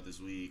coming out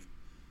this week.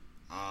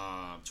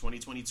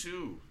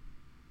 2022,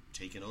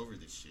 taking over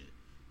this shit.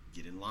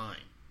 Get in line.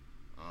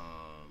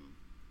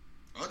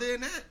 Other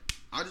than that,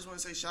 I just want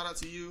to say shout out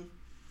to you.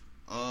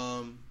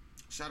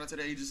 Shout out to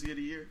the agency of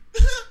the year.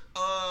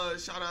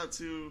 Shout out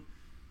to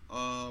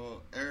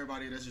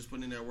everybody that's just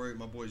putting in that work.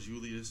 My boy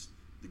Julius,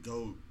 the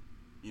GOAT.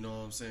 You know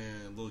what I'm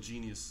saying? Little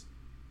genius.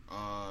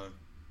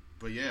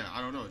 But yeah,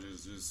 I don't know.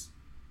 Just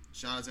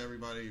shout out to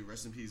everybody.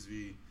 Rest in peace,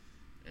 V.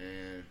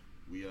 And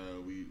we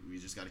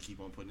just got to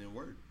keep on putting in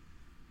work.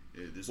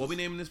 What we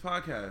naming this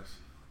podcast?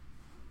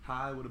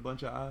 High with a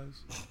bunch of eyes?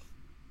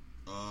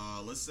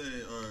 Let's say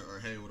or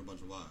hey with a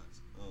bunch of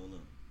Y's. I don't know.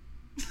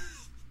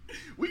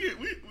 We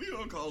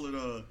gonna call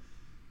it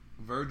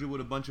Virgil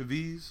with a bunch of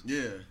V's.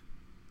 Yeah.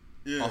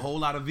 A whole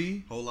lot of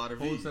V. Whole lot of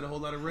V. Instead of a whole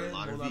lot of red.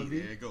 Whole lot of V.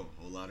 There you go.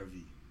 Whole lot of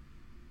V.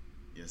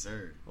 Yes,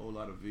 sir. Whole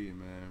lot of V,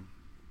 man.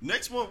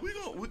 Next one,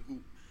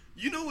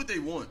 you know what they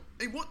want?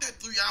 They want that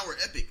 3-hour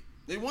epic.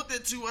 They want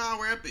that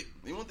 2-hour epic.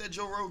 They want that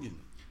Joe Rogan.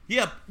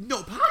 Yeah,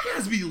 no,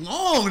 podcasts be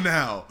long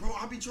now. Bro,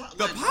 I be trying.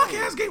 The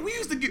podcast game we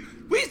used to give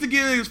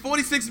it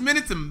 46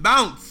 minutes and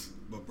bounce.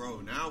 But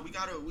bro, now we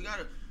gotta.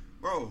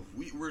 Bro,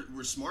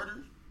 we're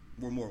smarter.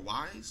 We're more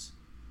wise.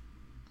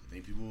 I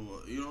think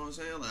people, you know what I'm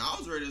saying? Like, I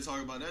was ready to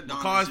talk about that. My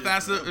car's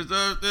faster.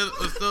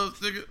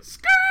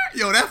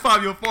 Yo, that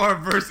Fabio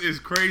Foreign verse is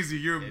crazy.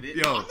 Yo, I'm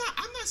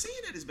not saying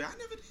that it's bad. I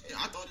never did.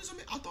 I thought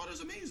it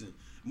was amazing.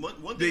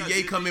 One thing Did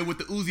Ye come in with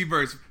the Uzi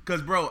verse?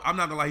 Because bro, I'm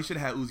not gonna lie, he should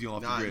have had Uzi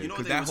on off the grid. You know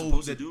what that they whole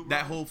were supposed to do, bro?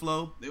 that whole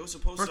flow. They were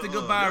supposed first to they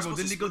go viral,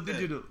 then they go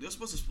digital. They were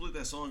supposed to split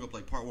that song up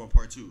like part 1,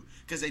 part 2,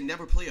 because they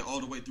never play it all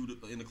the way through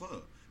in the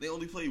club. They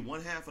only play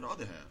one half of the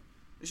other half.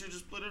 They should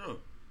just split it up.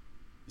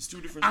 It's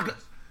 2 different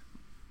songs.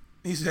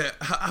 He said,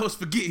 "I was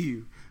forgetting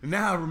you, and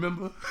now I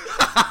remember."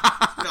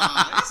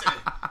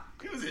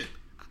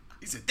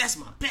 He said, "That's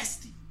my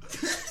bestie."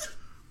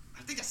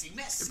 I think I see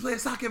Messi. They play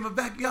soccer in my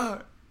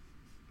backyard.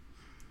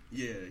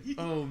 Yeah.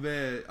 Oh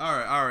man. All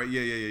right.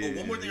 Yeah.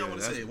 One more thing I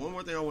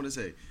want to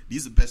say.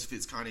 These are the best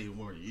fits Kanye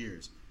wore in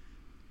years.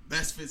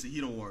 Best fits that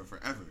he don't wear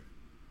forever.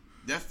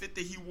 That fit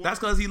that he wore. That's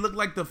because he looked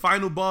like the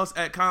final boss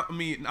at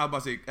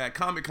at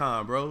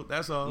Comic-Con, bro.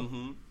 That's all.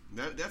 Mm-hmm.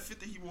 That fit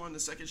that he wore on the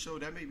second show,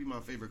 that may be my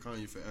favorite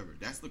Kanye forever.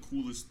 That's the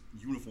coolest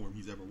uniform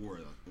he's ever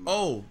worn.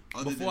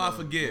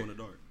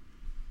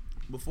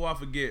 Before I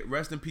forget,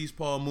 rest in peace,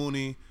 Paul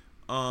Mooney.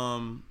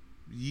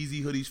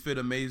 Yeezy hoodies fit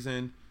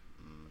amazing.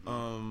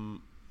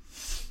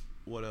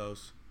 What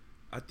else?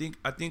 I think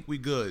we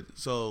good.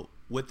 So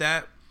with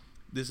that,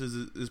 this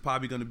is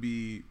probably going to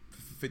be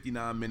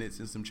 59 minutes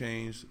and some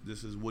change.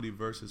 This is Woody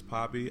versus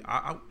Poppy.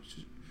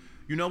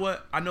 You know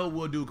what? I know what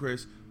we'll do,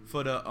 Chris.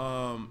 For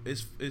the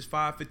it's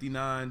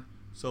 5:59.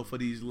 So for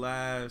these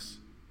last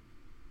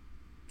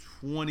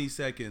 20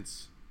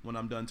 seconds, when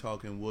I'm done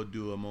talking, we'll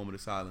do a moment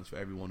of silence for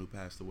everyone who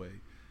passed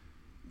away.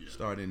 Yeah.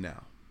 Starting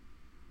now.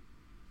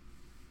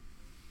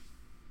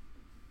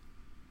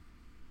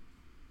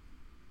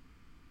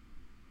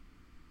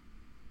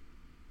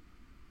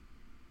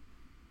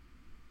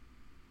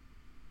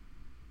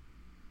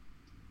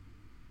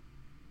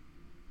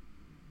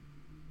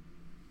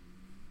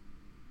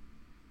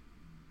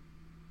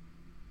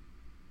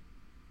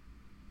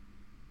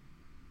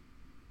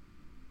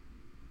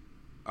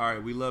 All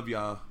right, we love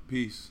y'all.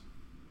 Peace.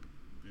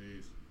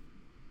 Peace.